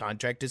way his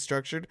contract is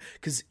structured,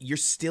 because you're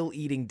still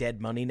eating dead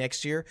money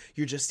next year.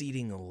 You're just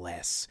eating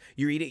less.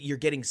 You're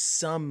getting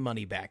some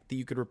money back that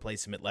you could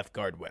replace him at left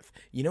guard with.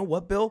 You know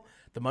what, Bill?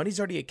 The money's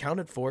already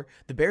accounted for.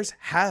 The Bears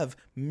have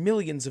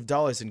millions of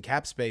dollars in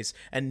cap space,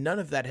 and none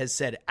of that has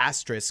said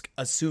asterisk,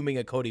 assuming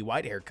a Cody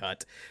Whitehair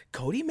cut.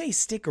 Cody may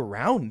stick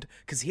around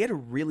because he had a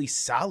really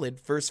solid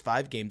first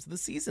 5 games of the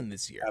season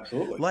this year.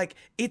 Absolutely. Like,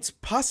 it's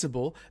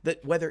possible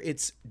that whether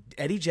it's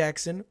Eddie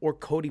Jackson or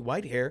Cody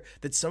Whitehair,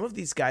 that some of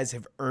these guys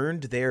have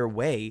earned their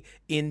way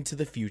into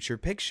the future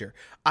picture.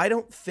 I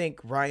don't think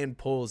Ryan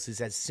Poles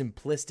is as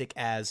simplistic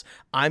as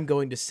I'm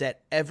going to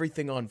set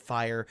everything on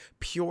fire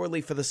purely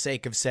for the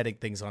sake of setting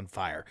things on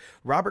fire.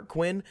 Robert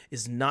Quinn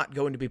is not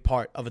going to be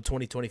part of a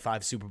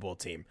 2025 Super Bowl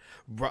team.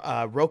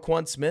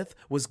 Roquan Smith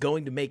was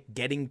going to make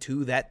getting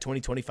to that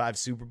 2025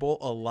 Super Bowl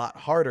a lot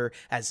harder,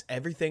 as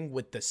everything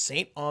with the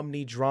St.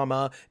 Omni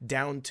drama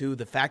down to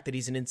the fact that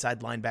he's an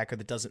inside linebacker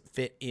that doesn't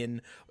fit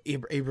in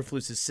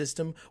Eberflus's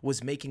system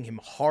was making him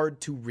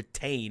hard to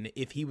retain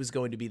if he was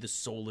going to be the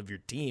soul of your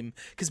team,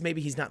 because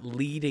maybe he's not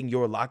leading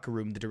your locker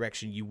room the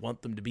direction you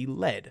want them to be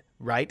led,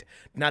 right?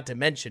 Not to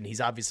mention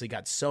he's obviously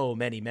got so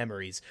many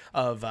memories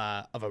of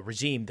a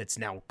regime that's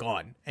now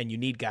gone, and you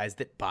need guys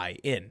that buy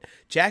in.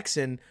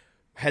 Jackson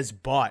has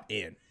bought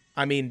in.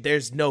 I mean,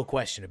 there's no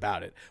question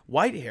about it.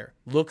 Whitehair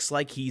looks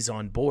like he's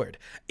on board.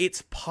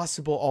 It's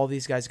possible all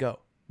these guys go.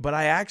 But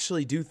I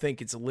actually do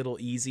think it's a little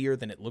easier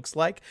than it looks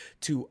like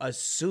to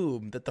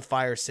assume that the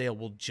fire sale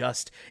will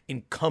just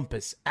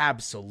encompass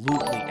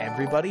absolutely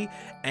everybody,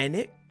 and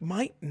it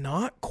might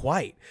not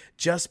quite.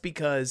 Just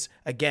because,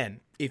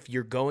 again, if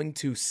you're going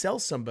to sell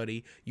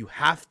somebody, you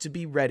have to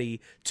be ready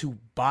to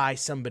buy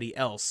somebody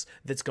else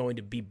that's going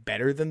to be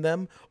better than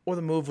them, or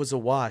the move was a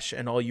wash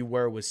and all you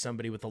were was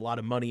somebody with a lot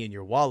of money in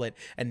your wallet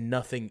and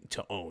nothing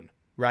to own,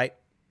 right?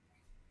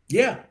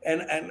 Yeah,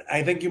 and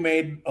I think you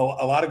made a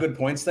lot of good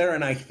points there.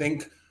 And I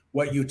think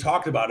what you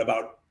talked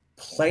about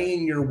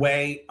playing your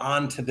way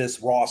onto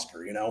this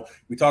roster,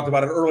 we talked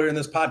about it earlier in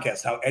this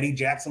podcast, how Eddie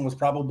Jackson was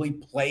probably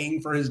playing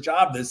for his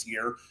job this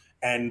year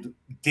and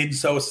did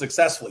so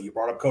successfully. You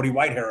brought up Cody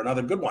Whitehair,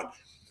 another good one.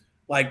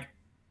 Like,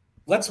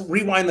 let's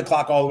rewind the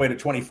clock all the way to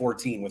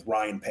 2014 with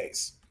Ryan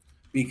Pace,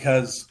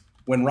 because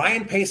when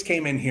Ryan Pace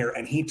came in here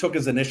and he took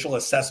his initial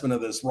assessment of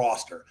this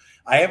roster,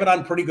 I have it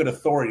on pretty good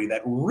authority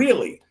that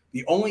really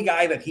the only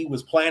guy that he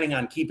was planning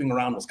on keeping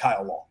around was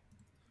Kyle Long.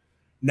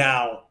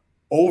 Now,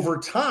 over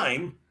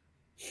time,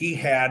 he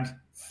had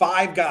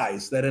 5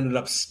 guys that ended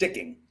up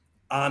sticking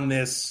on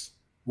this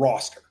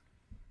roster.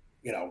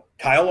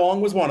 Kyle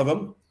Long was one of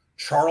them.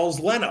 Charles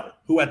Leno,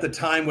 who at the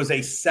time was a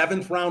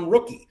 7th-round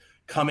rookie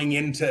coming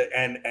into,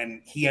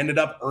 and he ended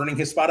up earning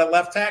his spot at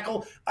left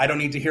tackle. I don't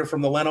need to hear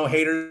from the Leno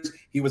haters.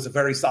 He was a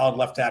very solid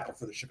left tackle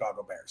for the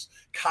Chicago Bears.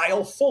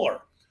 Kyle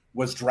Fuller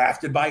was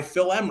drafted by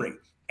Phil Emery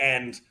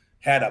and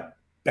had a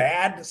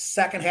bad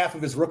second half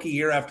of his rookie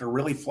year after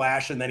really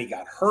flashing, and then he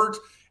got hurt.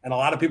 And a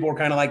lot of people were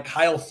kind of like,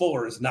 Kyle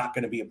Fuller is not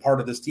going to be a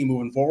part of this team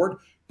moving forward,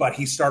 but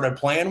he started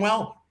playing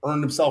well,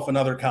 earned himself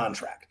another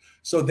contract.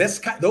 So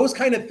those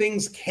kind of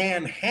things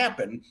can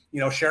happen.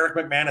 Sherrick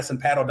McManus and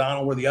Pat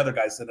O'Donnell were the other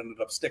guys that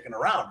ended up sticking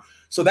around.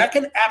 So that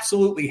can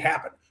absolutely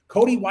happen.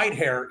 Cody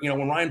Whitehair,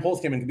 when Ryan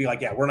Poles came in, could be like,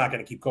 yeah, we're not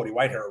going to keep Cody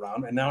Whitehair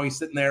around. And now he's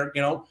sitting there,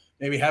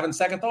 maybe having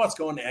second thoughts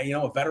going,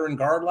 a veteran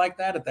guard like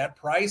that at that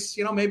price,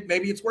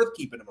 maybe it's worth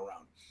keeping him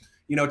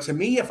around. To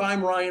me, if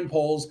I'm Ryan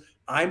Poles,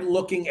 I'm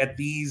looking at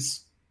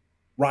these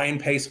Ryan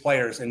Pace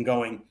players and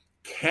going,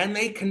 can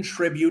they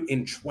contribute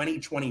in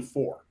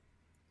 2024?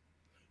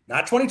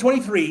 Not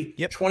 2023,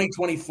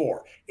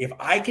 2024. If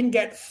I can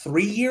get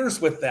 3 years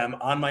with them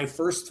on my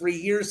first 3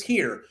 years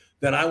here,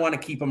 then I want to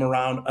keep them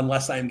around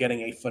unless I'm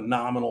getting a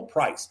phenomenal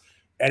price.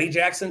 Eddie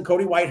Jackson,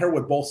 Cody Whitehair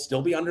would both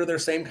still be under their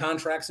same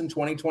contracts in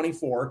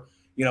 2024,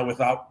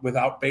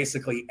 without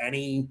basically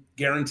any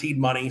guaranteed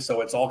money.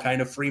 So it's all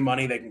kind of free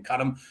money. They can cut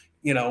them,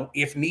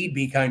 if need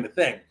be kind of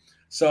thing.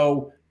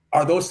 So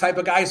are those type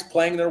of guys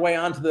playing their way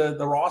onto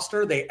the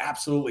roster? They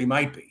absolutely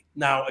might be.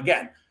 Now,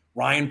 again,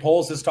 Ryan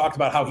Poles has talked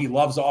about how he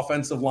loves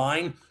offensive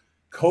line.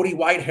 Cody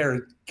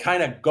Whitehair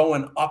kind of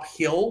going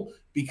uphill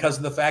because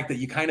of the fact that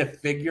you kind of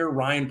figure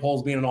Ryan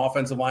Poles being an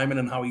offensive lineman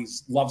and how he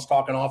loves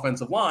talking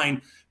offensive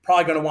line,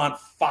 probably going to want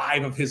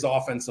 5 of his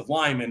offensive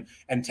linemen.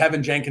 And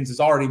Tevin Jenkins is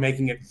already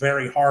making it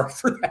very hard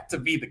for that to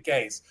be the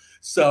case.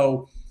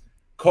 So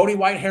Cody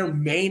Whitehair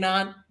may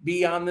not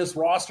be on this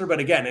roster, but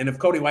again, and if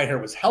Cody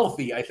Whitehair was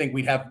healthy, I think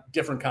we'd have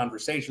different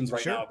conversations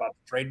right now about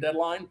the trade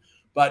deadline.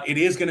 But it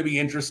is going to be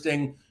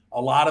interesting.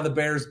 A lot of the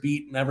Bears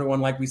beat, and everyone,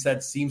 like we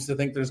said, seems to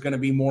think there's going to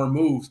be more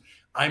moves.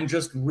 I'm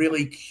just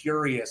really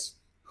curious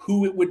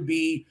who it would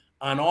be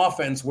on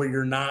offense where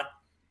you're not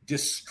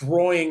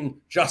destroying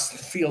Justin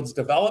Fields'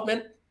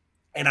 development,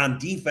 and on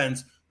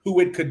defense, who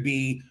it could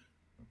be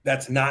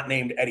that's not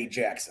named Eddie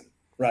Jackson,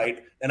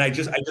 right? And I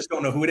just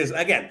don't know who it is.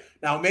 Again,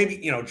 now maybe,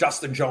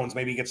 Justin Jones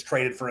maybe gets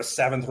traded for a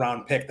 7th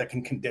round pick that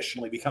can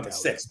conditionally become a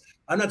 6th.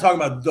 I'm not talking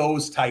about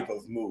those type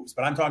of moves,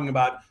 but I'm talking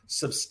about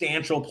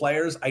substantial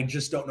players. I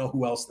just don't know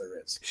who else there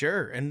is.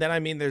 Sure. And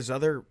then, there's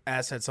other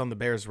assets on the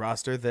Bears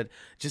roster that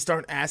just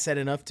aren't asset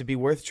enough to be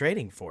worth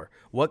trading for.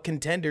 What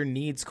contender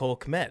needs Cole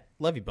Kmet?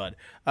 Love you, bud.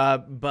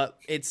 But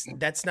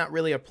that's not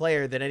really a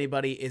player that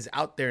anybody is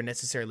out there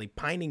necessarily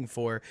pining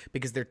for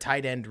because their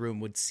tight end room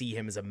would see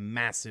him as a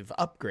massive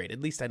upgrade.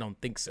 At least I don't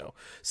think so.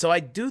 So I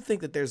do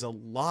think that there's a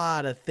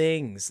lot of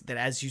things that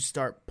as you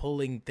start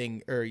pulling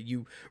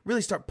you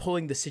really start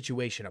pulling the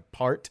situation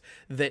apart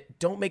that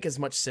don't make as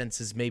much sense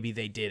as maybe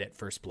they did at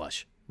first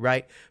blush.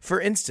 Right?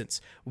 For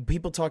instance, when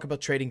people talk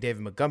about trading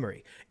David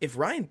Montgomery, if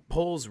Ryan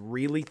Poles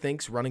really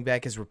thinks running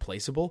back is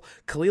replaceable,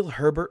 Khalil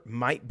Herbert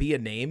might be a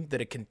name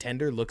that a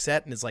contender looks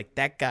at and is like,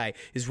 that guy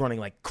is running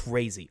like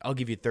crazy. I'll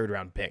give you a 3rd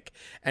round pick.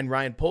 And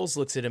Ryan Poles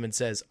looks at him and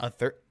says,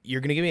 you're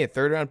going to give me a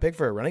 3rd round pick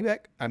for a running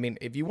back? I mean,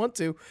 if you want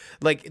to,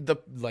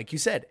 like you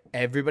said,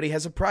 everybody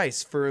has a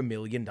price for $1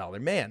 million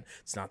man.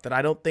 It's not that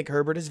I don't think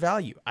Herbert is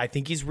value. I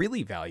think he's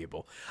really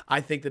valuable.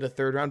 I think that a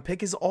 3rd round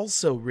pick is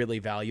also really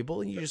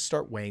valuable, and you just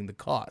start weighing the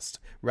cost,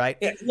 right?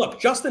 Yeah, look,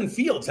 Justin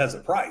Fields has a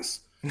price.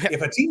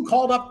 If a team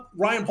called up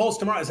Ryan Poles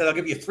tomorrow and said, I'll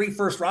give you 3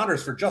 first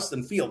rounders for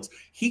Justin Fields,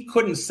 he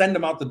couldn't send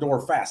him out the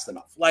door fast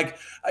enough. I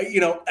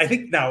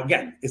think now,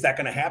 again, is that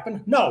going to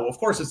happen? No, of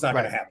course it's not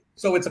going to happen.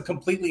 So it's a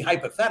completely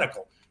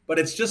hypothetical. But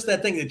it's just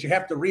that thing that you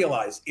have to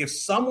realize. If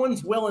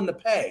someone's willing to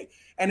pay,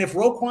 and if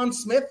Roquan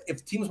Smith,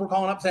 if teams were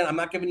calling up saying, I'm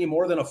not giving you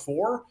more than a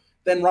 4,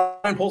 then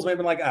Ryan Poles may have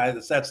been like,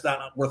 that's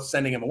not worth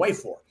sending him away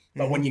for.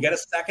 But when you get a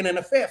 2nd and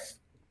a 5th,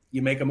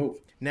 you make a move.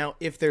 Now,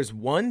 if there's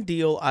one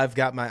deal I've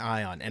got my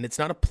eye on, and it's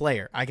not a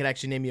player, I could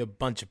actually name you a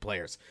bunch of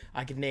players.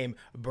 I could name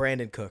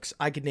Brandon Cooks.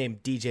 I could name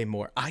DJ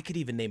Moore. I could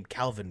even name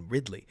Calvin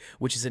Ridley,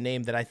 which is a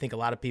name that I think a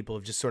lot of people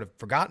have just sort of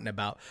forgotten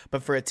about.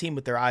 But for a team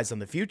with their eyes on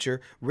the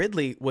future,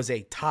 Ridley was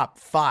a top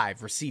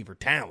 5 receiver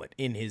talent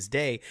in his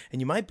day,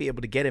 and you might be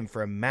able to get him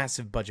for a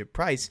massive budget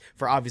price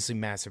for obviously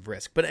massive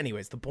risk. But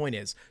anyways, the point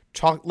is,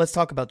 let's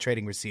talk about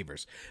trading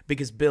receivers.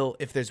 Because, Bill,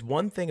 if there's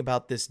one thing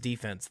about this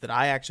defense that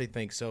I actually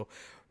think so,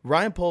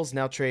 Ryan Poles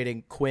now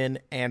trading Quinn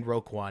and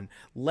Roquan.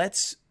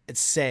 Let's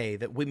say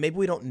that maybe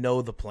we don't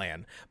know the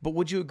plan, but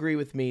would you agree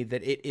with me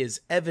that it is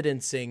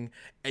evidencing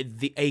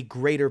a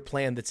greater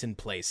plan that's in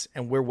place,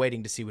 and we're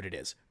waiting to see what it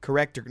is?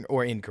 Correct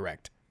or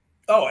incorrect?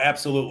 Oh,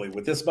 absolutely.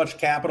 With this much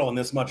capital and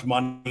this much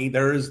money,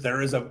 there is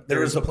a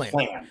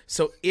plan.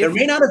 So there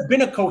may not have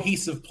been a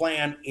cohesive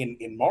plan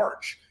in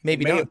March.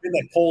 Maybe it may have been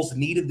that Poles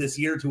needed this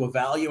year to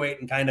evaluate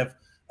and kind of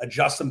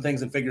adjust some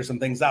things and figure some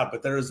things out.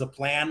 But there is a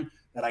plan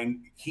that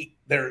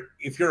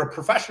if you're a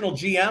professional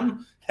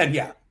GM, then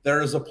yeah,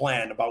 there is a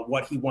plan about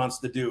what he wants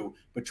to do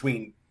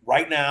between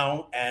right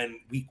now and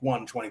week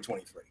 1,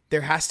 2023.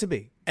 There has to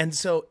be. And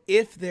so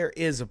if there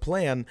is a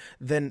plan,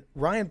 then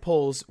Ryan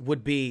Poles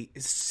would be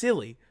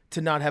silly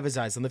to not have his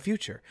eyes on the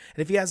future.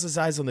 And if he has his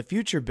eyes on the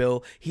future,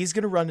 Bill, he's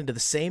going to run into the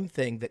same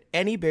thing that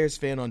any Bears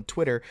fan on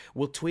Twitter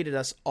will tweet at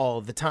us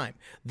all the time.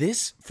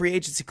 This free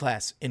agency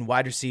class in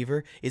wide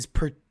receiver is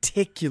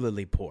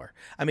particularly poor.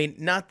 I mean,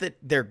 not that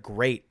they're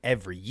great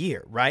every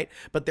year, right?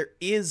 But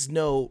there's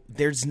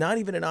not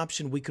even an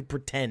option we could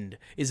pretend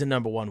is a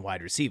number one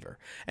wide receiver.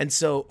 And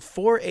so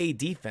for a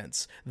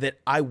defense that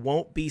I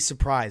won't be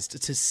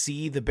surprised to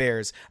see the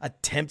Bears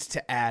attempt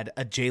to add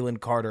a Jalen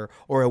Carter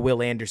or a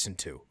Will Anderson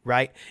to,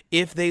 right?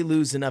 If they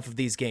lose enough of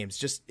these games,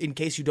 just in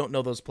case you don't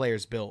know those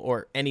players, Bill,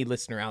 or any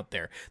listener out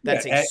there,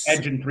 that's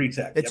edge and three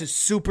tech. It's a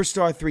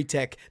superstar three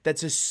tech.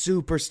 That's a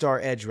superstar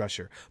edge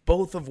rusher,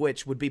 both of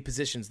which would be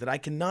positions that I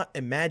cannot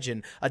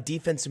imagine a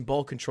defense and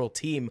ball control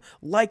team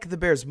like the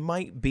Bears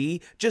might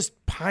be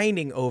just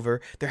pining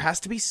over. There has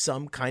to be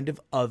some kind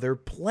of other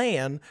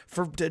plan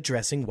for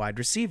addressing wide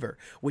receiver,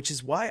 which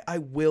is why I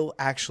will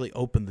actually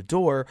open the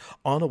door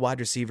on a wide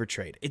receiver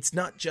trade. It's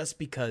not just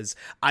because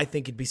I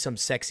think it'd be some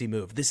sexy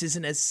move. This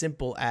isn't as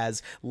simple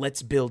as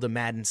let's build a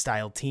Madden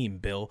style team,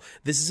 Bill.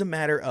 This is a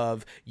matter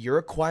of you're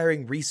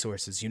acquiring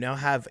resources. You now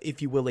have,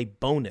 if you will, a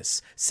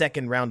bonus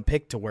second round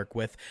pick to work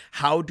with.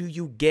 How do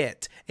you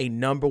get a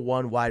number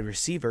one wide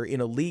receiver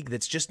in a league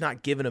that's just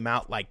not giving them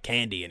out like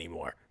candy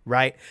anymore?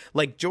 Right?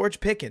 Like George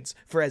Pickens,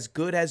 for as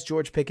good as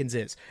George Pickens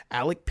is,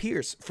 Alec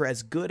Pierce, for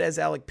as good as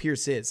Alec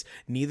Pierce is,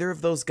 neither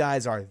of those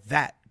guys are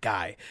that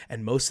guy.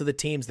 And most of the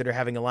teams that are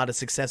having a lot of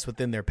success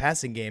within their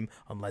passing game,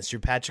 unless you're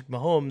Patrick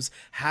Mahomes,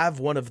 have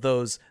one of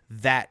those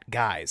that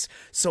guys.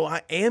 So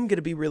I am going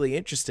to be really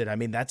interested. I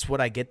mean, that's what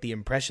I get the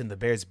impression the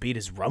Bears beat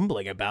is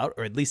rumbling about,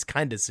 or at least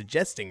kind of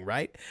suggesting,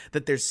 right?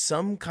 That there's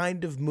some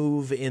kind of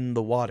move in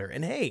the water.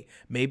 And hey,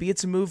 maybe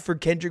it's a move for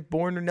Kendrick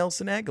Bourne or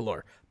Nelson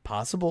Aguilar.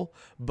 Possible,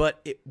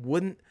 but it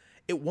won't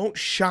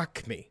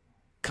shock me.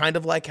 Kind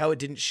of like how it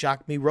didn't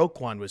shock me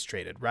Roquan was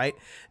traded, right?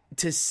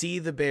 To see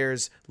the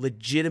Bears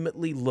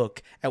legitimately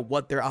look at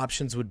what their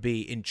options would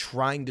be in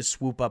trying to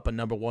swoop up a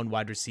number one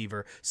wide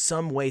receiver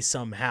some way,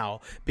 somehow,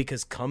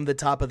 because come the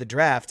top of the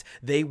draft,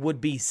 they would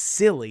be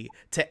silly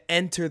to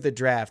enter the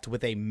draft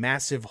with a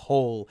massive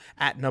hole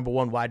at number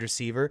one wide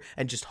receiver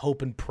and just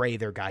hope and pray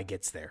their guy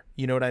gets there.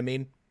 You know what I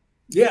mean?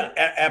 Yeah,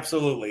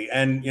 absolutely.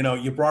 And,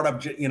 you brought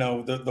up,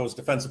 those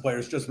defensive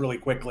players just really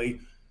quickly.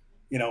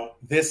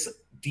 This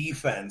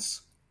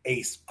defense,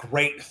 a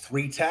great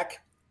three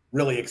tech,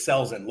 really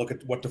excels in. Look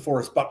at what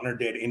DeForest Buckner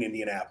did in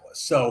Indianapolis.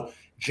 So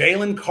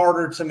Jalen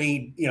Carter to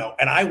me,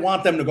 and I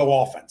want them to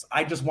go offense.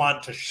 I just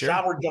want to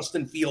shower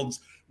Justin Fields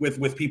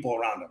with people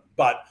around him.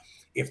 But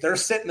if they're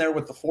sitting there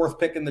with the fourth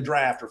pick in the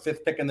draft or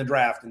fifth pick in the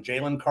draft and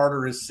Jalen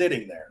Carter is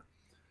sitting there,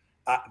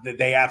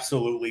 they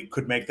absolutely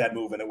could make that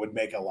move, and it would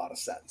make a lot of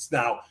sense.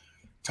 Now,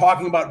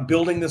 talking about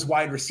building this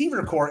wide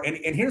receiver core,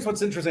 and here's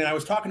what's interesting. I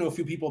was talking to a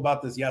few people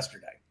about this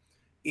yesterday,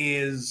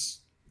 is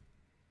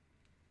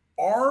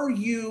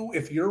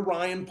if you're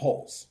Ryan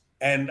Poles,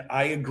 and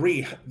I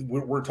agree,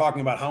 we're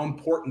talking about how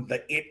important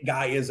the it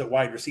guy is at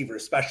wide receiver,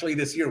 especially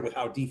this year with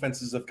how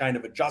defenses have kind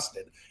of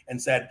adjusted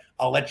and said,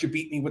 I'll let you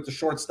beat me with the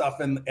short stuff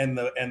and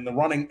the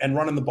running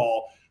and the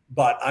ball,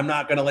 but I'm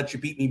not going to let you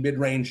beat me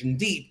mid-range and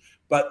deep.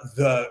 But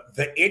the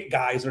it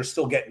guys are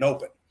still getting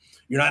open.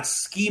 You're not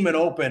scheming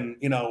open,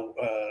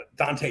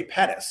 Dante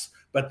Pettis,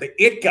 but the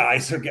it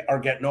guys are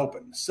getting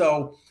open.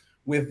 So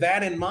with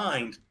that in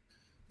mind,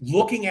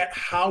 looking at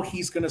how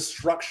he's going to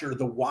structure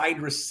the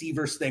wide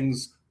receivers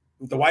things,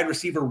 the wide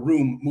receiver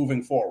room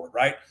moving forward,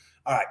 right?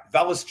 All right,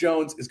 Velus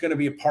Jones is going to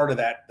be a part of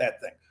that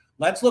thing.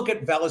 Let's look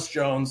at Velus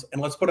Jones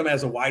and let's put him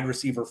as a wide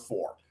receiver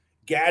 4.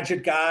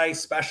 Gadget guy,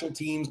 special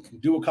teams, can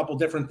do a couple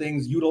different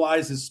things,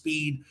 utilize his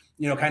speed,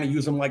 kind of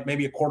use him like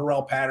maybe a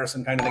Cordarrelle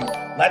Patterson kind of thing.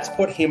 Let's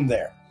put him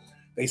there.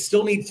 They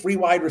still need 3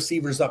 wide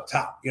receivers up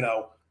top,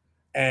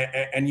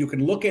 and you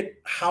can look at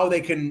how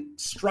they can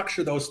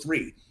structure those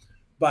 3.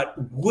 But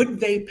would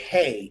they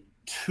pay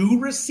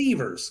 2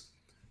 receivers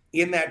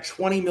in that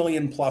 20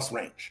 million plus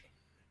range?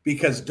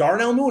 Because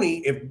Darnell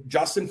Mooney, if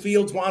Justin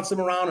Fields wants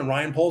him around and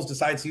Ryan Poles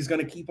decides he's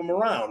going to keep him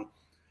around,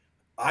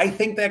 I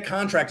think that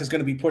contract is going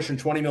to be pushing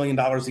 $20 million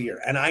a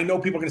year. And I know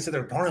people are going to say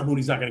that Darnell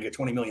Mooney's not going to get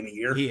 $20 million a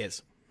year. He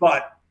is.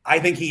 But I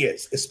think he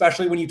is,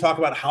 especially when you talk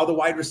about how the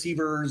wide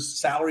receivers'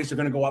 salaries are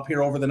going to go up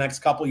here over the next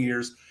couple of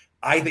years.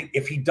 I think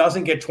if he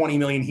doesn't get 20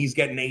 million, he's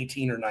getting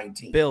 18 or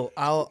 19. Bill,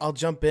 I'll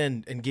jump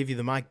in and give you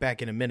the mic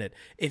back in a minute.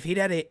 If he'd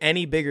had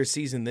any bigger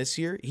season this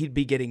year, he'd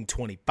be getting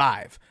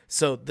 25.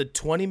 So the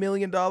 $20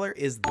 million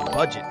is the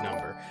budget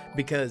number,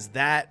 because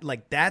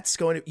that's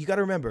going to, you got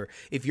to remember,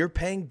 if you're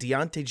paying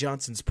Deontay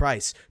Johnson's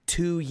price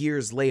 2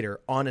 years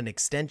later on an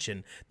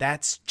extension,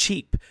 that's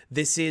cheap.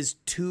 This is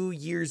 2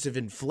 years of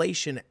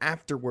inflation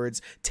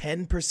afterwards,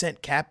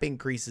 10% cap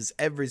increases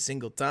every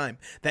single time.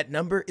 That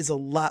number is a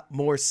lot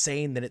more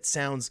sane than it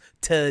sounds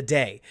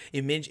today.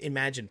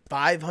 Imagine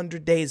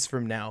 500 days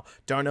from now,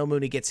 Darnell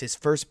Mooney gets his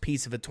first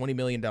piece of a $20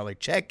 million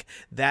check.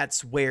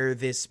 That's where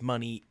this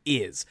money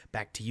is.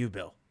 Back to you,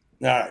 Bill.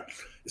 All right.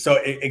 So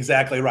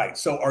exactly right.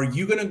 So are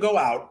you going to go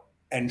out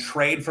and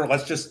trade for,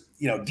 let's just,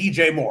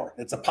 DJ Moore.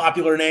 It's a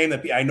popular name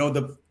that I know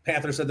the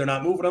Panthers said they're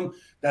not moving him.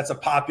 That's a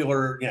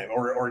popular,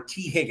 or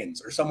T.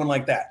 Higgins or someone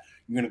like that.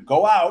 You're going to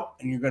go out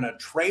and you're going to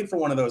trade for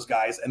one of those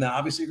guys. And then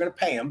obviously you're going to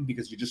pay him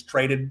because you just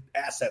traded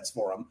assets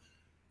for him.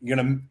 You're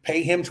going to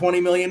pay him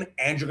 $20 million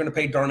and you're going to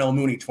pay Darnell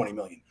Mooney $20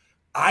 million.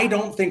 I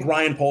don't think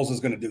Ryan Poles is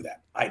going to do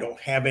that. I don't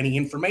have any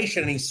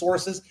information, any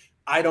sources.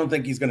 I don't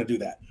think he's going to do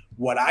that.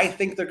 What I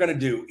think they're going to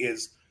do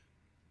is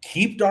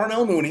keep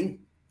Darnell Mooney,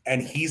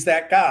 and he's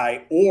that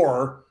guy,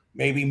 or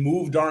maybe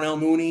move Darnell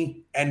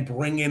Mooney and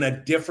bring in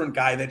a different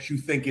guy that you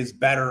think is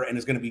better and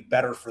is going to be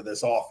better for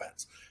this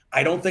offense.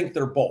 I don't think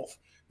they're both.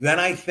 Then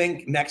I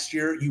think next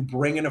year you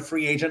bring in a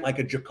free agent like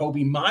a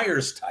Jacoby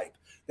Myers type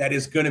that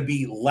is going to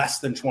be less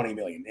than $20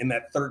 million, in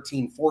that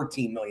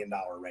 $13-14 million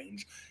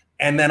range.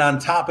 And then on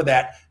top of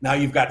that, now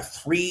you've got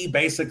three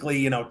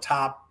basically,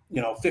 top,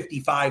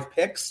 55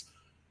 picks.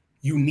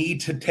 You need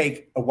to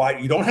take a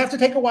wide. You don't have to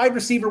take a wide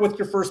receiver with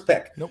your first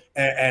pick. Nope.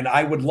 And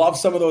I would love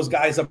some of those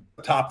guys up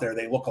top there.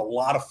 They look a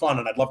lot of fun,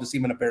 and I'd love to see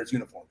them in a Bears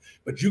uniform.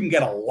 But you can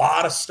get a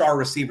lot of star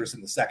receivers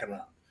in the second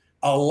round.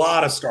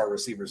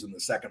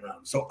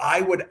 So I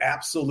would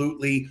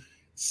absolutely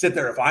sit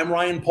there. If I'm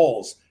Ryan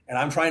Poles and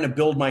I'm trying to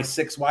build my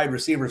 6 wide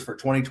receivers for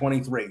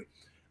 2023,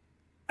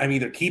 I'm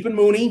either keeping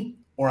Mooney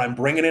or I'm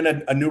bringing in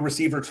a new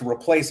receiver to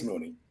replace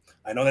Mooney.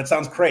 I know that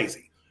sounds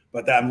crazy,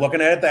 but I'm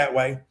looking at it that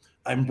way.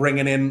 I'm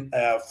bringing in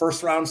a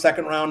first-round,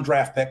 second-round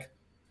draft pick.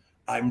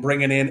 I'm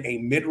bringing in a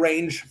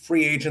mid-range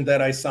free agent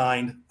that I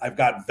signed. I've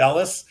got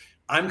Velus.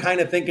 I'm kind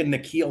of thinking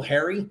N'Keal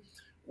Harry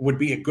would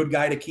be a good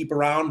guy to keep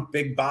around.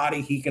 Big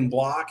body. He can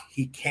block.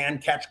 He can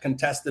catch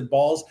contested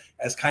balls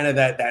as kind of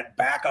that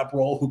backup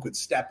role who could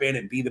step in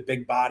and be the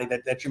big body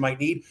that you might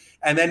need.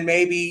 And then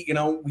maybe,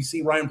 we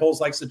see Ryan Poles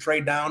likes to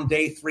trade down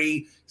day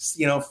 3,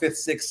 5th,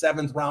 6th,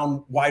 7th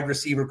round wide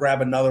receiver,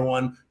 grab another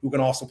one who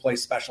can also play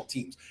special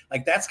teams.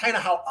 Like that's kind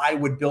of how I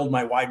would build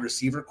my wide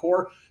receiver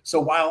core. So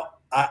while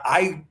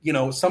I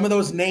some of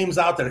those names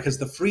out there, because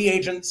the free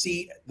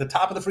agency, the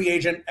top of the free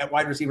agent at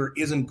wide receiver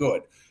isn't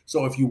good.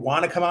 So if you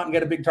want to come out and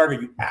get a big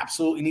target, you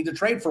absolutely need to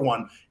trade for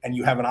one, and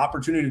you have an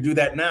opportunity to do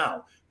that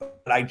now.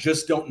 But I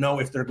just don't know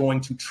if they're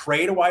going to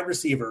trade a wide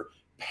receiver,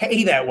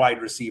 pay that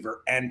wide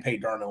receiver, and pay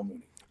Darnell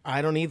Mooney.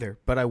 I don't either,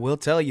 but I will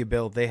tell you,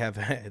 Bill, they have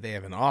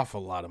an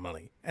awful lot of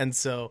money. And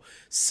so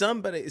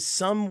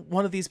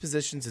one of these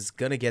positions is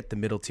going to get the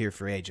middle tier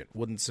free agent.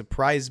 Wouldn't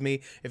surprise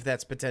me if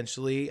that's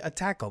potentially a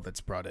tackle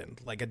that's brought in,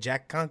 like a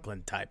Jack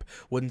Conklin type.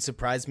 Wouldn't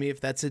surprise me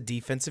if that's a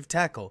defensive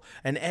tackle,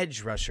 an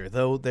edge rusher,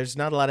 though there's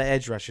not a lot of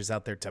edge rushers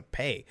out there to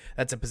pay.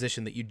 That's a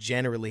position that you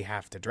generally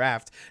have to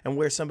draft, and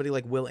where somebody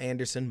like Will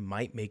Anderson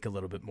might make a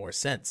little bit more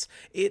sense.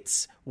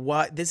 It's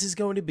why this is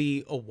going to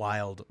be a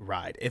wild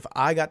ride. If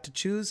I got to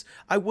choose,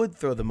 I would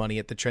throw the money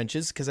at the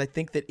trenches, because I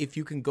think that if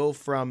you can go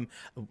from,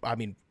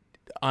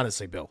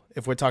 honestly, Bill,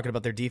 if we're talking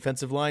about their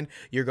defensive line,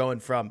 you're going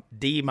from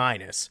D-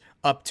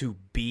 up to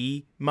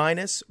B-,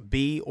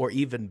 B, or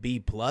even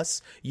B+.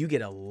 You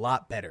get a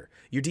lot better.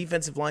 Your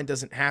defensive line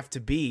doesn't have to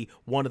be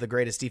one of the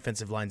greatest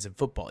defensive lines in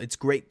football. It's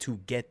great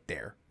to get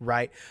there,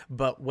 right?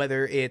 But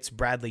whether it's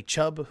Bradley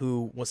Chubb,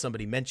 who was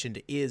somebody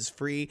mentioned is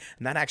free,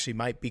 and that actually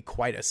might be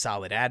quite a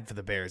solid ad for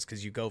the Bears,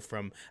 because you go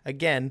from,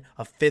 again,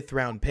 a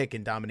 5th-round pick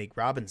in Dominique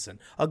Robinson,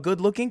 a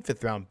good-looking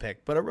 5th-round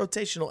pick, but a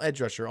rotational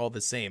edge rusher all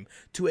the same,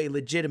 to a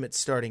legitimate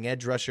starting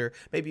edge rusher.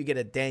 Maybe you get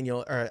a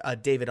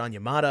David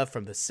Onyemata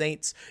from the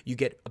Saints. You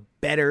get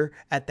better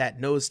at that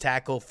nose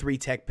tackle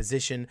 3-tech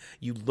position.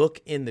 You look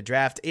in the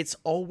draft. It's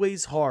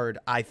always hard,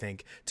 I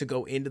think, to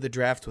go into the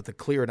draft with a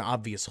clear and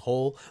obvious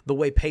hole the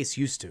way Pace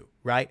used to,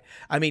 right?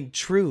 I mean,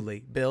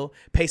 truly, Bill,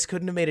 Pace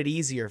couldn't have made it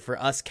easier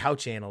for us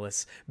couch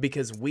analysts,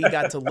 because we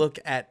got to look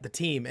at the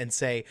team and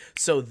say,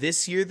 so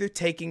this year they're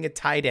taking a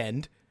tight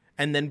end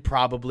and then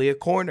probably a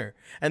corner.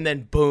 And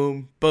then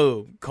boom,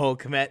 boom, Cole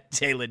Kmet,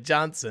 Jalen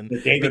Johnson.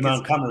 The David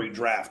Montgomery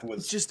draft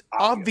was just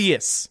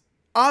obvious,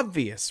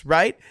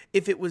 right?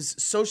 If it was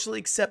socially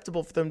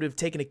acceptable for them to have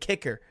taken a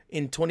kicker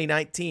in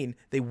 2019,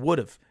 they would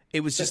have.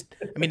 It was just,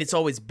 it's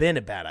always been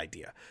a bad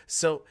idea.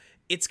 So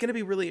it's going to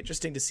be really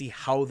interesting to see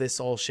how this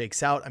all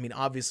shakes out.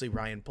 Obviously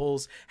Ryan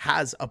Poles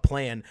has a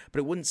plan, but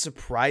it wouldn't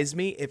surprise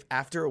me if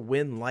after a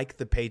win like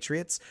the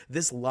Patriots,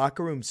 this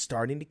locker room's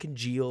starting to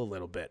congeal a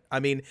little bit.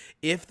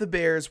 If the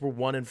Bears were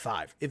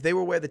 1-5, if they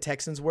were where the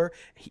Texans were,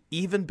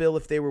 even Bill,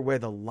 if they were where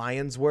the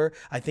Lions were,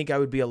 I think I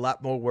would be a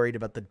lot more worried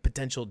about the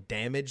potential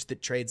damage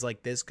that trades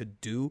like this could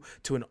do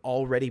to an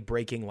already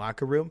breaking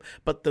locker room.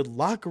 But the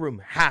locker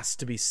room has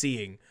to be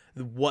seeing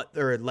the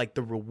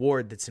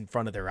reward that's in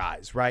front of their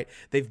eyes, right?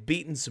 They've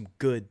beaten some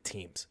good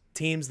teams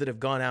that have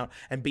gone out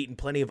and beaten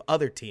plenty of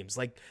other teams,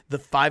 like the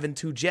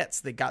 5-2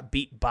 Jets that got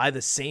beat by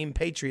the same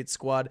Patriots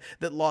squad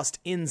that lost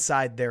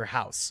inside their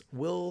house.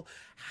 We'll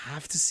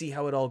have to see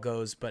how it all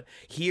goes, but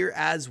here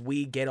as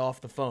we get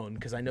off the phone,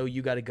 because I know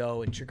you got to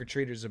go and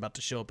trick-or-treaters are about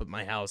to show up at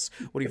my house,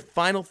 what are your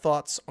final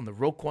thoughts on the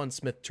Roquan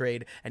Smith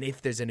trade, and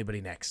if there's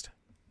anybody next?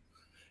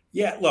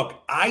 Yeah,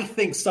 look, I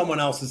think someone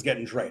else is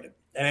getting traded.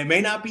 And it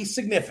may not be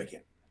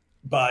significant,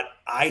 But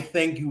I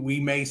think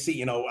we may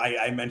see,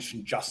 I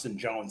mentioned Justin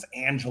Jones,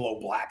 Angelo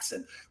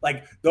Blackson,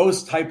 like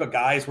those type of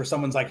guys where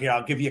someone's like, yeah,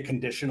 I'll give you a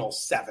conditional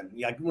 7.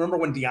 Like, remember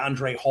when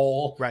DeAndre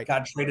Hall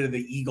got traded to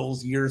the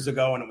Eagles years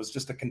ago and it was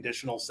just a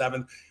conditional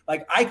 7?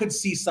 Like, I could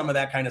see some of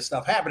that kind of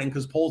stuff happening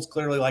because Poles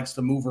clearly likes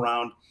to move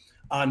around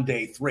on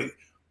day 3.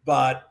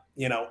 But,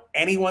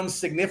 anyone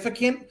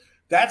significant,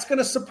 that's going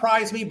to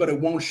surprise me, but it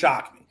won't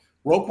shock me.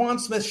 Roquan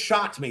Smith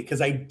shocked me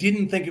because I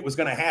didn't think it was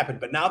going to happen.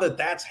 But now that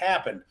that's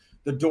happened,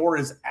 the door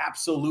is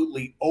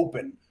absolutely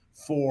open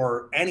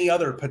for any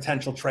other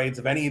potential trades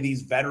of any of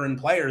these veteran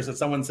players that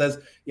someone says,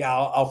 yeah,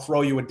 I'll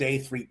throw you a day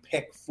 3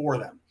 pick for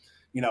them.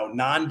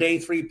 Non-day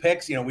 3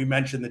 picks, we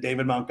mentioned the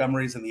David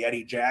Montgomerys and the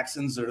Eddie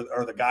Jacksons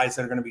are the guys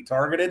that are going to be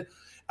targeted.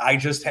 I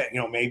just had,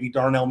 maybe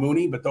Darnell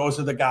Mooney, but those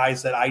are the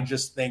guys that I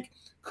just think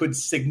could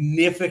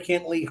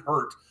significantly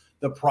hurt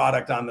the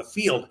product on the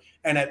field.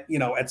 And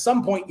at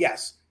some point,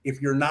 yes,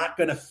 if you're not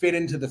going to fit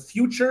into the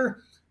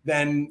future,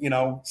 then,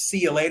 see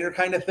you later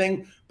kind of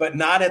thing, but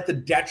not at the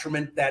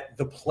detriment that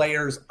the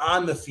players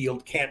on the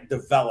field can't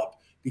develop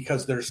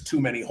because there's too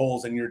many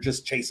holes and you're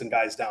just chasing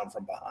guys down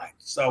from behind.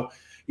 So,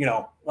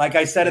 like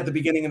I said at the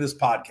beginning of this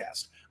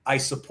podcast, I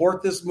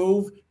support this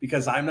move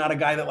because I'm not a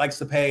guy that likes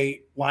to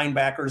pay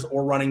linebackers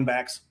or running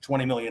backs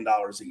 $20 million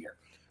a year.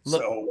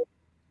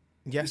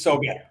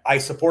 So I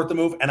support the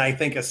move. And I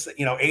think,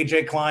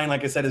 AJ Klein,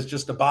 like I said, is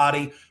just a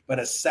body, but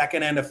a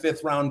 2nd and a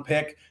 5th round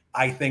pick,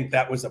 I think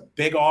that was a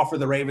big offer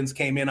the Ravens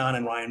came in on,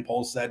 and Ryan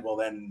Poles said, well,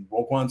 then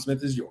Roquan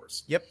Smith is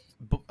yours. Yep.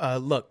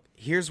 Look,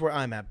 here's where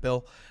I'm at,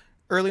 Bill.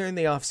 Earlier in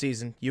the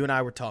offseason, you and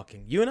I were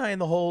talking. You and I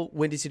and the whole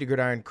Windy City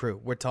Gridiron crew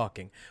were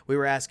talking. We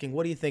were asking,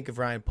 what do you think of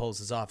Ryan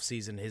Poles'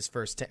 offseason, his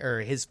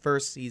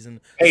first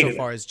season so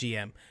far as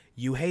GM?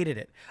 You hated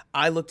it.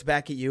 I looked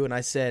back at you and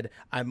I said,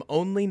 I'm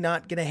only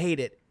not going to hate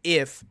it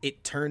if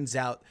it turns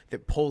out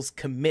that Poles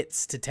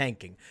commits to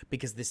tanking,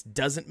 because this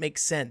doesn't make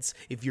sense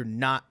if you're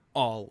not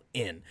all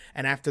in.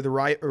 And after the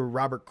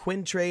Robert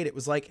Quinn trade, it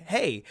was like,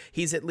 hey,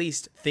 he's at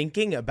least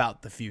thinking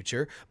about the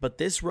future. But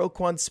this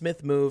Roquan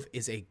Smith move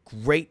is a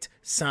great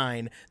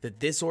sign that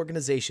this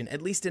organization,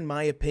 at least in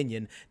my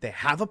opinion, they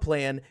have a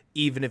plan,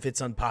 even if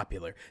it's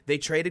unpopular. They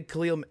traded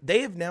Khalil.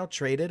 They have now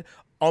traded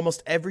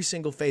almost every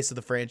single face of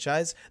the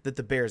franchise that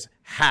the Bears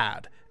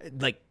had,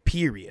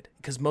 period,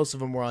 because most of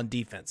them were on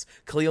defense.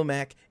 Khalil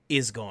Mack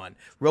is gone.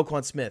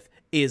 Roquan Smith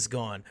is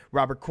gone.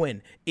 Robert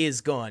Quinn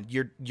is gone.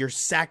 Your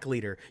sack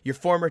leader, your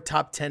former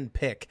top 10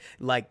 pick,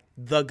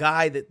 the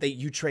guy that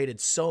you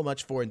traded so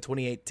much for in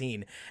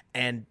 2018.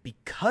 And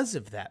because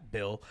of that,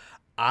 Bill,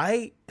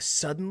 I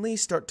suddenly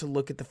start to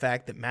look at the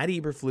fact that Matt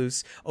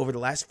Eberflus over the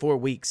last 4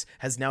 weeks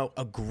has now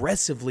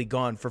aggressively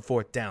gone for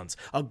 4th downs,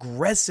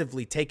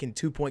 aggressively taken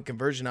 2-point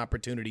conversion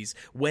opportunities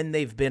when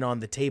they've been on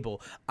the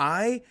table.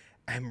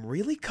 I'm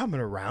really coming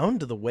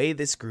around to the way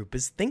this group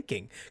is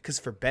thinking, because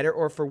for better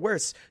or for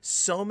worse,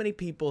 so many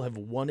people have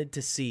wanted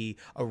to see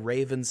a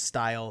Ravens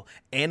style,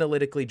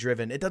 analytically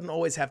driven. It doesn't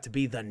always have to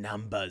be the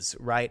numbers,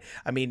 right?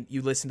 I mean,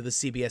 you listen to the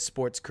CBS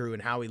Sports crew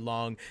and Howie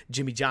Long,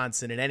 Jimmy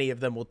Johnson, and any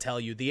of them will tell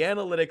you the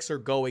analytics are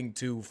going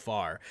too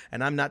far.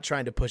 And I'm not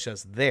trying to push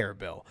us there,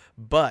 Bill,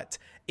 but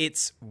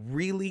it's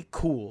really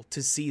cool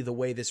to see the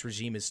way this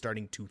regime is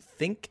starting to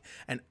think,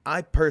 and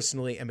I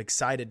personally am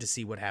excited to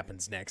see what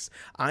happens next.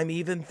 I'm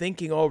even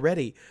thinking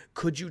already,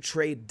 could you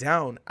trade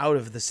down out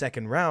of the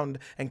 2nd round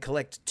and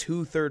collect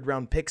 2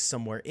 third-round picks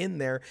somewhere in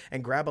there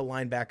and grab a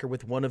linebacker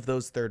with one of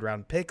those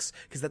third-round picks?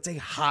 Because that's a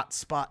hot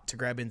spot to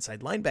grab inside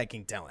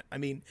linebacking talent. I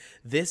mean,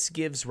 this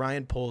gives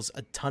Ryan Poles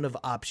a ton of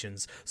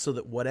options so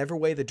that whatever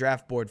way the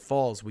draft board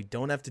falls, we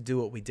don't have to do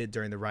what we did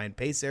during the Ryan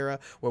Pace era,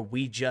 where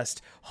we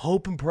just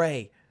hope and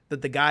pray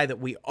that the guy that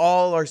we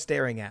all are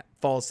staring at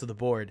falls to the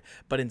board.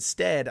 But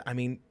instead, I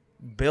mean,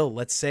 Bill,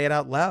 let's say it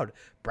out loud.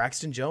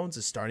 Braxton Jones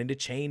is starting to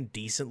chain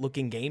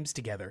decent-looking games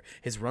together.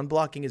 His run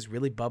blocking is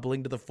really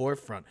bubbling to the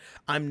forefront.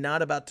 I'm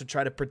not about to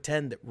try to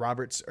pretend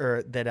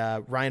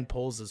that Ryan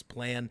Poles'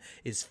 plan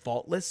is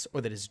faultless or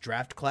that his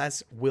draft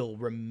class will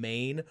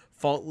remain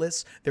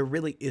faultless. There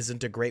really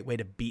isn't a great way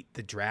to beat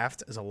the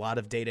draft, as a lot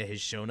of data has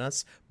shown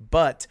us.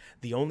 But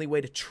the only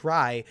way to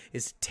try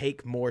is to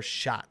take more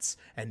shots.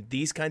 And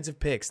these kinds of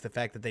picks, the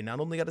fact that they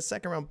not only got a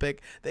 2nd-round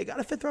pick, they got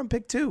a 5th-round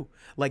pick too.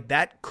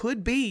 That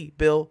could be,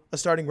 Bill, a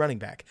starting running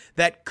back.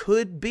 That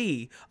could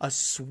be a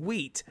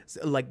sweet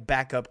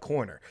backup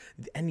corner.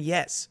 And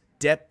yes,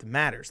 depth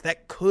matters.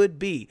 That could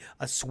be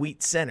a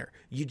sweet center.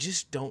 You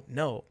just don't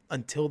know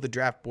until the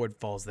draft board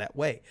falls that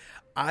way.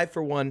 I,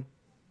 for one,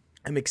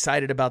 I'm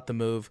excited about the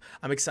move.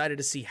 I'm excited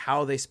to see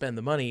how they spend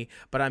the money,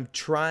 but I'm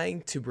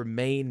trying to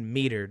remain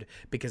metered,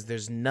 because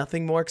there's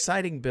nothing more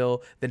exciting,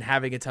 Bill, than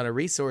having a ton of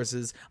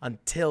resources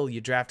until you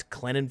draft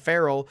Clennon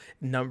Farrell,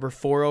 number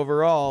 4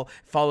 overall,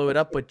 follow it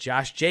up with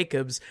Josh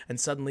Jacobs, and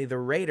suddenly the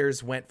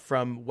Raiders went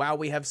from, wow,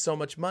 we have so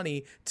much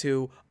money,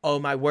 to, oh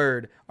my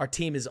word, our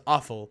team is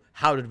awful.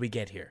 How did we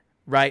get here?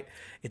 Right?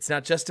 It's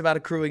not just about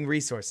accruing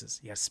resources.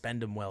 You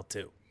spend them well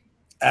too.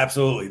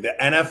 Absolutely. The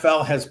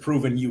NFL has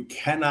proven you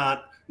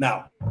cannot.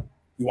 Now,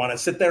 You want to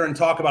sit there and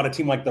talk about a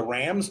team like the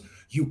Rams,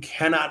 you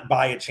cannot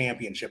buy a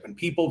championship. And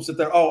people sit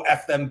there, oh,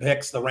 F them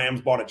picks, the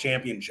Rams bought a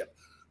championship.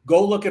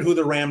 Go look at who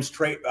the Rams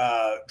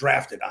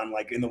drafted on,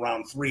 like in the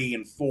round 3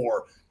 and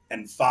 4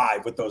 and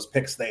 5 with those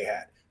picks they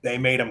had. They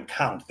made them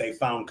count. They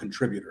found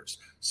contributors.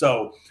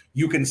 So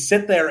you can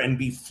sit there and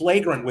be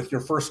flagrant with your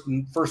first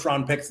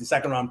round picks and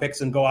second round picks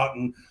and go out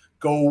and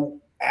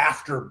go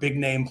after big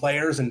name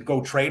players and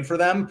go trade for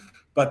them.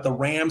 But the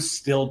Rams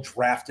still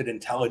drafted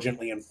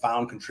intelligently and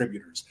found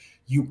contributors.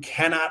 You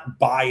cannot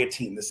buy a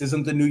team. This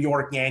isn't the New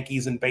York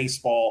Yankees in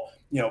baseball,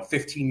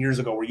 15 years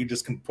ago, where you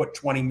just can put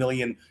 20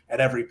 million at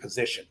every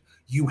position.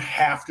 You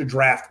have to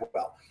draft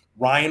well.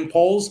 Ryan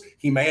Poles,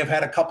 he may have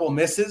had a couple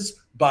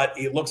misses, but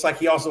it looks like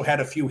he also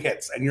had a few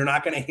hits, and you're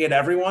not going to hit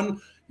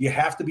everyone. You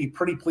have to be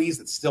pretty pleased.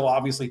 It's still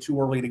obviously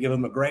too early to give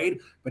him a grade,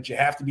 but you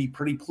have to be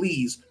pretty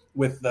pleased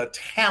with the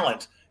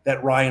talent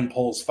that Ryan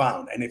Poles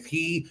found. And if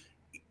he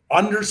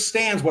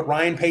understands what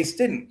Ryan Pace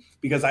didn't,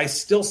 because I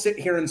still sit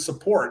here and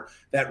support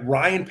that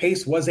Ryan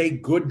Pace was a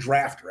good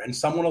drafter, and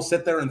someone will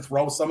sit there and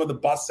throw some of the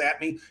busts at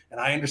me,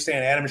 and I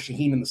understand Adam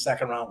Shaheen in the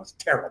second round was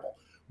terrible,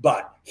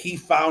 but he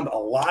found a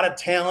lot of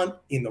talent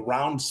in the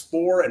rounds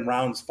 4 and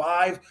rounds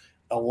 5.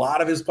 A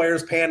lot of his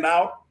players panned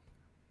out,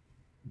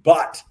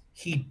 but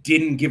he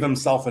didn't give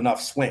himself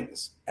enough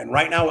swings. And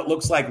right now it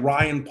looks like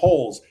Ryan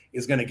Poles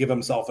is going to give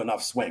himself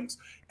enough swings.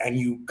 And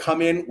you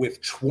come in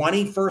with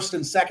 20 first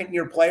and second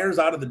year players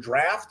out of the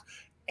draft,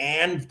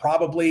 and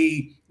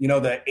probably,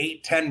 the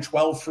 8, 10,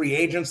 12 free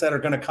agents that are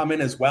going to come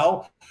in as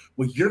well.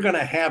 Well, you're going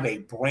to have a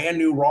brand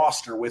new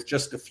roster with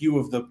just a few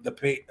of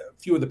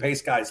the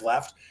pace guys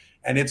left.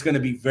 And it's going to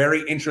be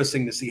very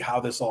interesting to see how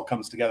this all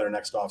comes together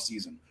next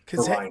offseason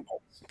for Ryan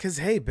Poles. Because,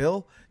 hey,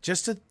 Bill,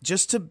 just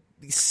to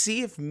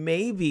see if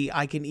maybe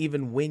I can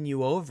even win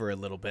you over a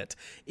little bit.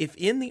 If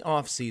in the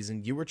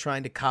offseason you were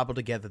trying to cobble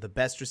together the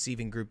best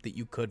receiving group that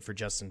you could for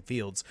Justin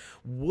Fields,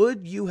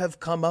 would you have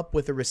come up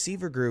with a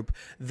receiver group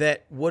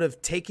that would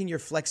have taken your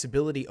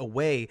flexibility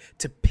away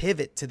to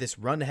pivot to this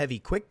run-heavy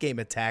quick game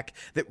attack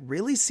that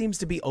really seems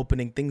to be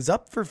opening things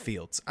up for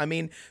Fields? I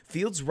mean,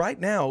 Fields right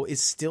now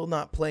is still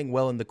not playing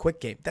well in the quick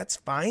game. That's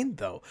fine,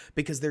 though,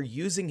 because they're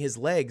using his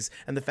legs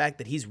and the fact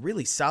that he's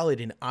really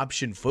solid in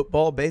option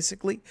football,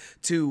 basically,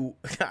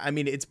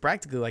 it's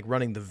practically like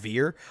running the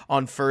veer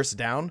on first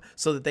down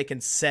so that they can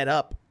set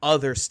up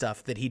other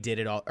stuff that he did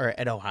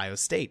at Ohio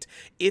State.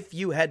 If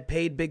you had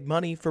paid big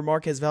money for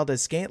Marquez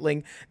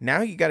Valdes-Scantling,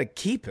 now you got to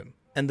keep him.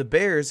 And the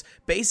Bears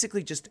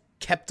basically just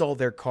kept all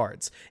their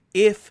cards.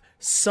 If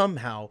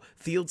somehow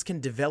Fields can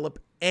develop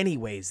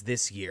anyways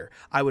this year,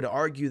 I would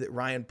argue that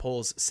Ryan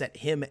Poles set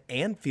him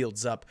and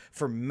Fields up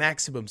for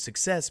maximum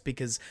success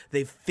because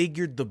they've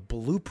figured the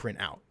blueprint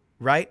out.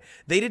 Right?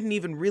 They didn't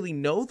even really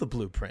know the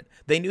blueprint.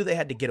 They knew they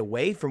had to get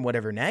away from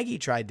whatever Nagy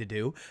tried to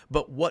do,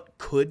 but what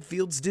could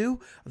Fields do?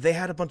 They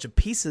had a bunch of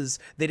pieces.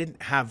 They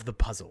didn't have the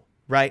puzzle,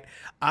 right?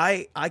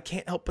 I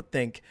can't help but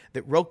think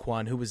that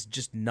Roquan, who was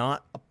just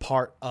not a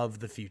part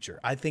of the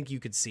future, I think you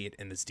could see it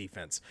in this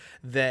defense,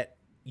 that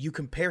you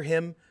compare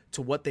him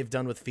to what they've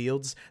done with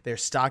Fields. They're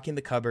stocking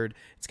the cupboard.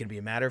 It's going to be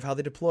a matter of how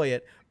they deploy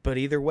it. But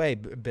either way,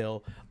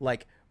 Bill,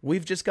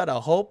 we've just got to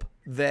hope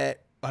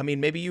that,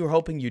 maybe you were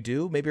hoping you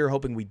do. Maybe you're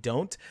hoping we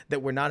don't,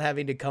 that we're not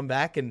having to come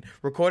back and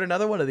record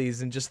another one of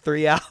these in just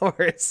 3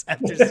 hours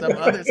after some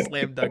other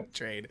slam dunk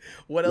trade.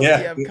 What else do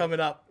you have coming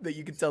up that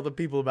you can tell the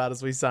people about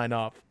as we sign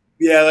off?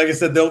 Yeah, like I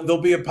said, there'll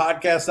be a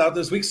podcast out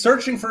this week.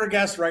 Searching for a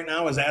guest right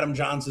now as Adam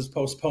Johns is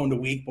postponed a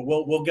week, but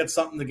we'll get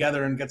something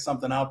together and get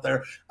something out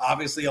there.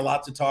 Obviously, a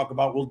lot to talk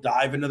about. We'll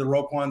dive into the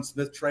Roquan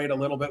Smith trade a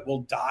little bit.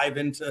 We'll dive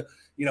into,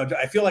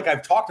 I feel like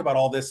I've talked about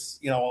all this,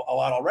 a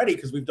lot already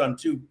because we've done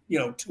 2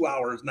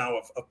 hours now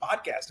of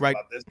podcasting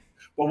about this.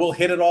 But we'll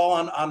hit it all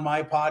on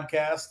my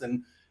podcast.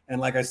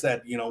 And like I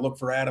said, look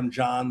for Adam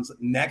Johns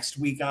next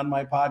week on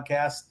my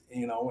podcast,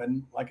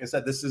 and like I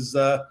said, this is,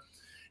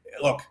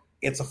 look,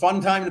 it's a fun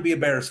time to be a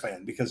Bears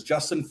fan because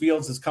Justin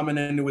Fields is coming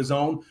into his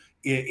own.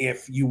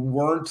 If you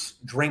weren't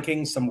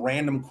drinking some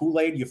random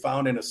Kool-Aid you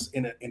found in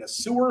a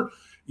sewer,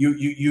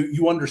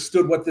 you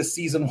understood what this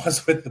season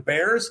was with the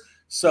Bears.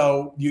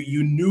 So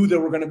you knew there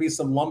were going to be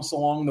some lumps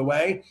along the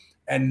way.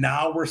 And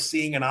now we're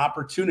seeing an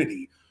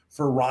opportunity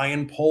for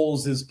Ryan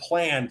Poles'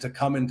 plan to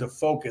come into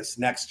focus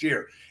next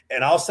year.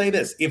 And I'll say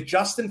this, if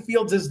Justin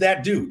Fields is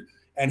that dude,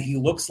 and he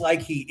looks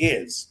like he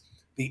is,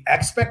 the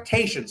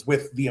expectations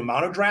with the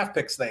amount of draft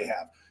picks they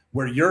have,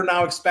 where you're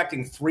now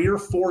expecting 3 or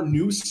 4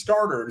 new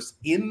starters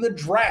in the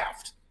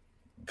draft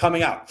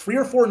coming out, 3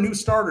 or 4 new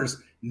starters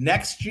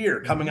next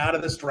year coming out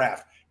of this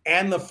draft,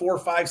 and the 4,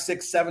 5,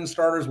 6, 7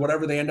 starters,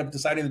 whatever they end up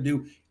deciding to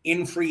do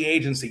in free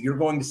agency. You're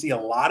going to see a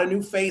lot of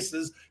new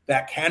faces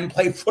that can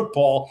play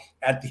football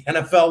at the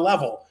NFL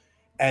level.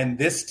 And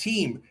this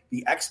team,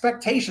 the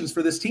expectations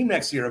for this team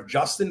next year, if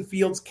Justin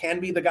Fields can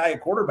be the guy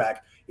at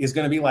quarterback, is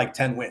going to be like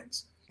 10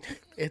 wins.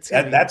 It's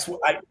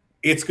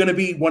going to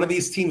be one of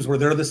these teams where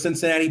they're the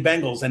Cincinnati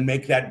Bengals and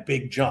make that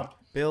big jump.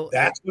 Bill,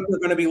 that's what we're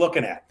going to be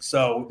looking at.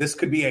 So this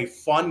could be a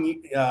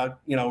fun,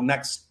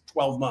 next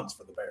 12 months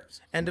for the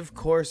Bears. And of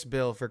course,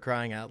 Bill, for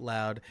crying out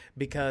loud,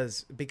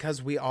 because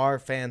we are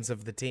fans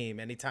of the team.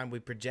 Anytime we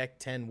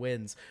project 10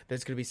 wins,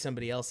 there's going to be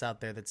somebody else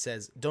out there that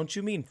says, "Don't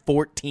you mean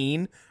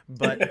 14?"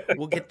 But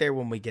we'll get there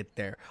when we get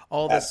there.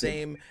 All the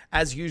same,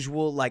 as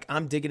usual, like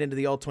I'm digging into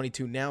the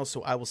All-22 now,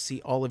 so I will see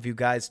all of you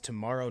guys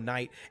tomorrow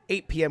night,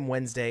 8 p.m.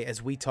 Wednesday,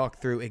 as we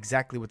talk through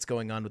exactly what's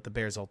going on with the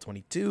Bears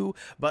All-22.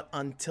 But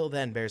until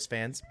then, Bears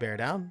fans, bear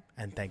down,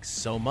 and thanks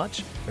so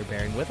much for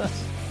bearing with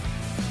us.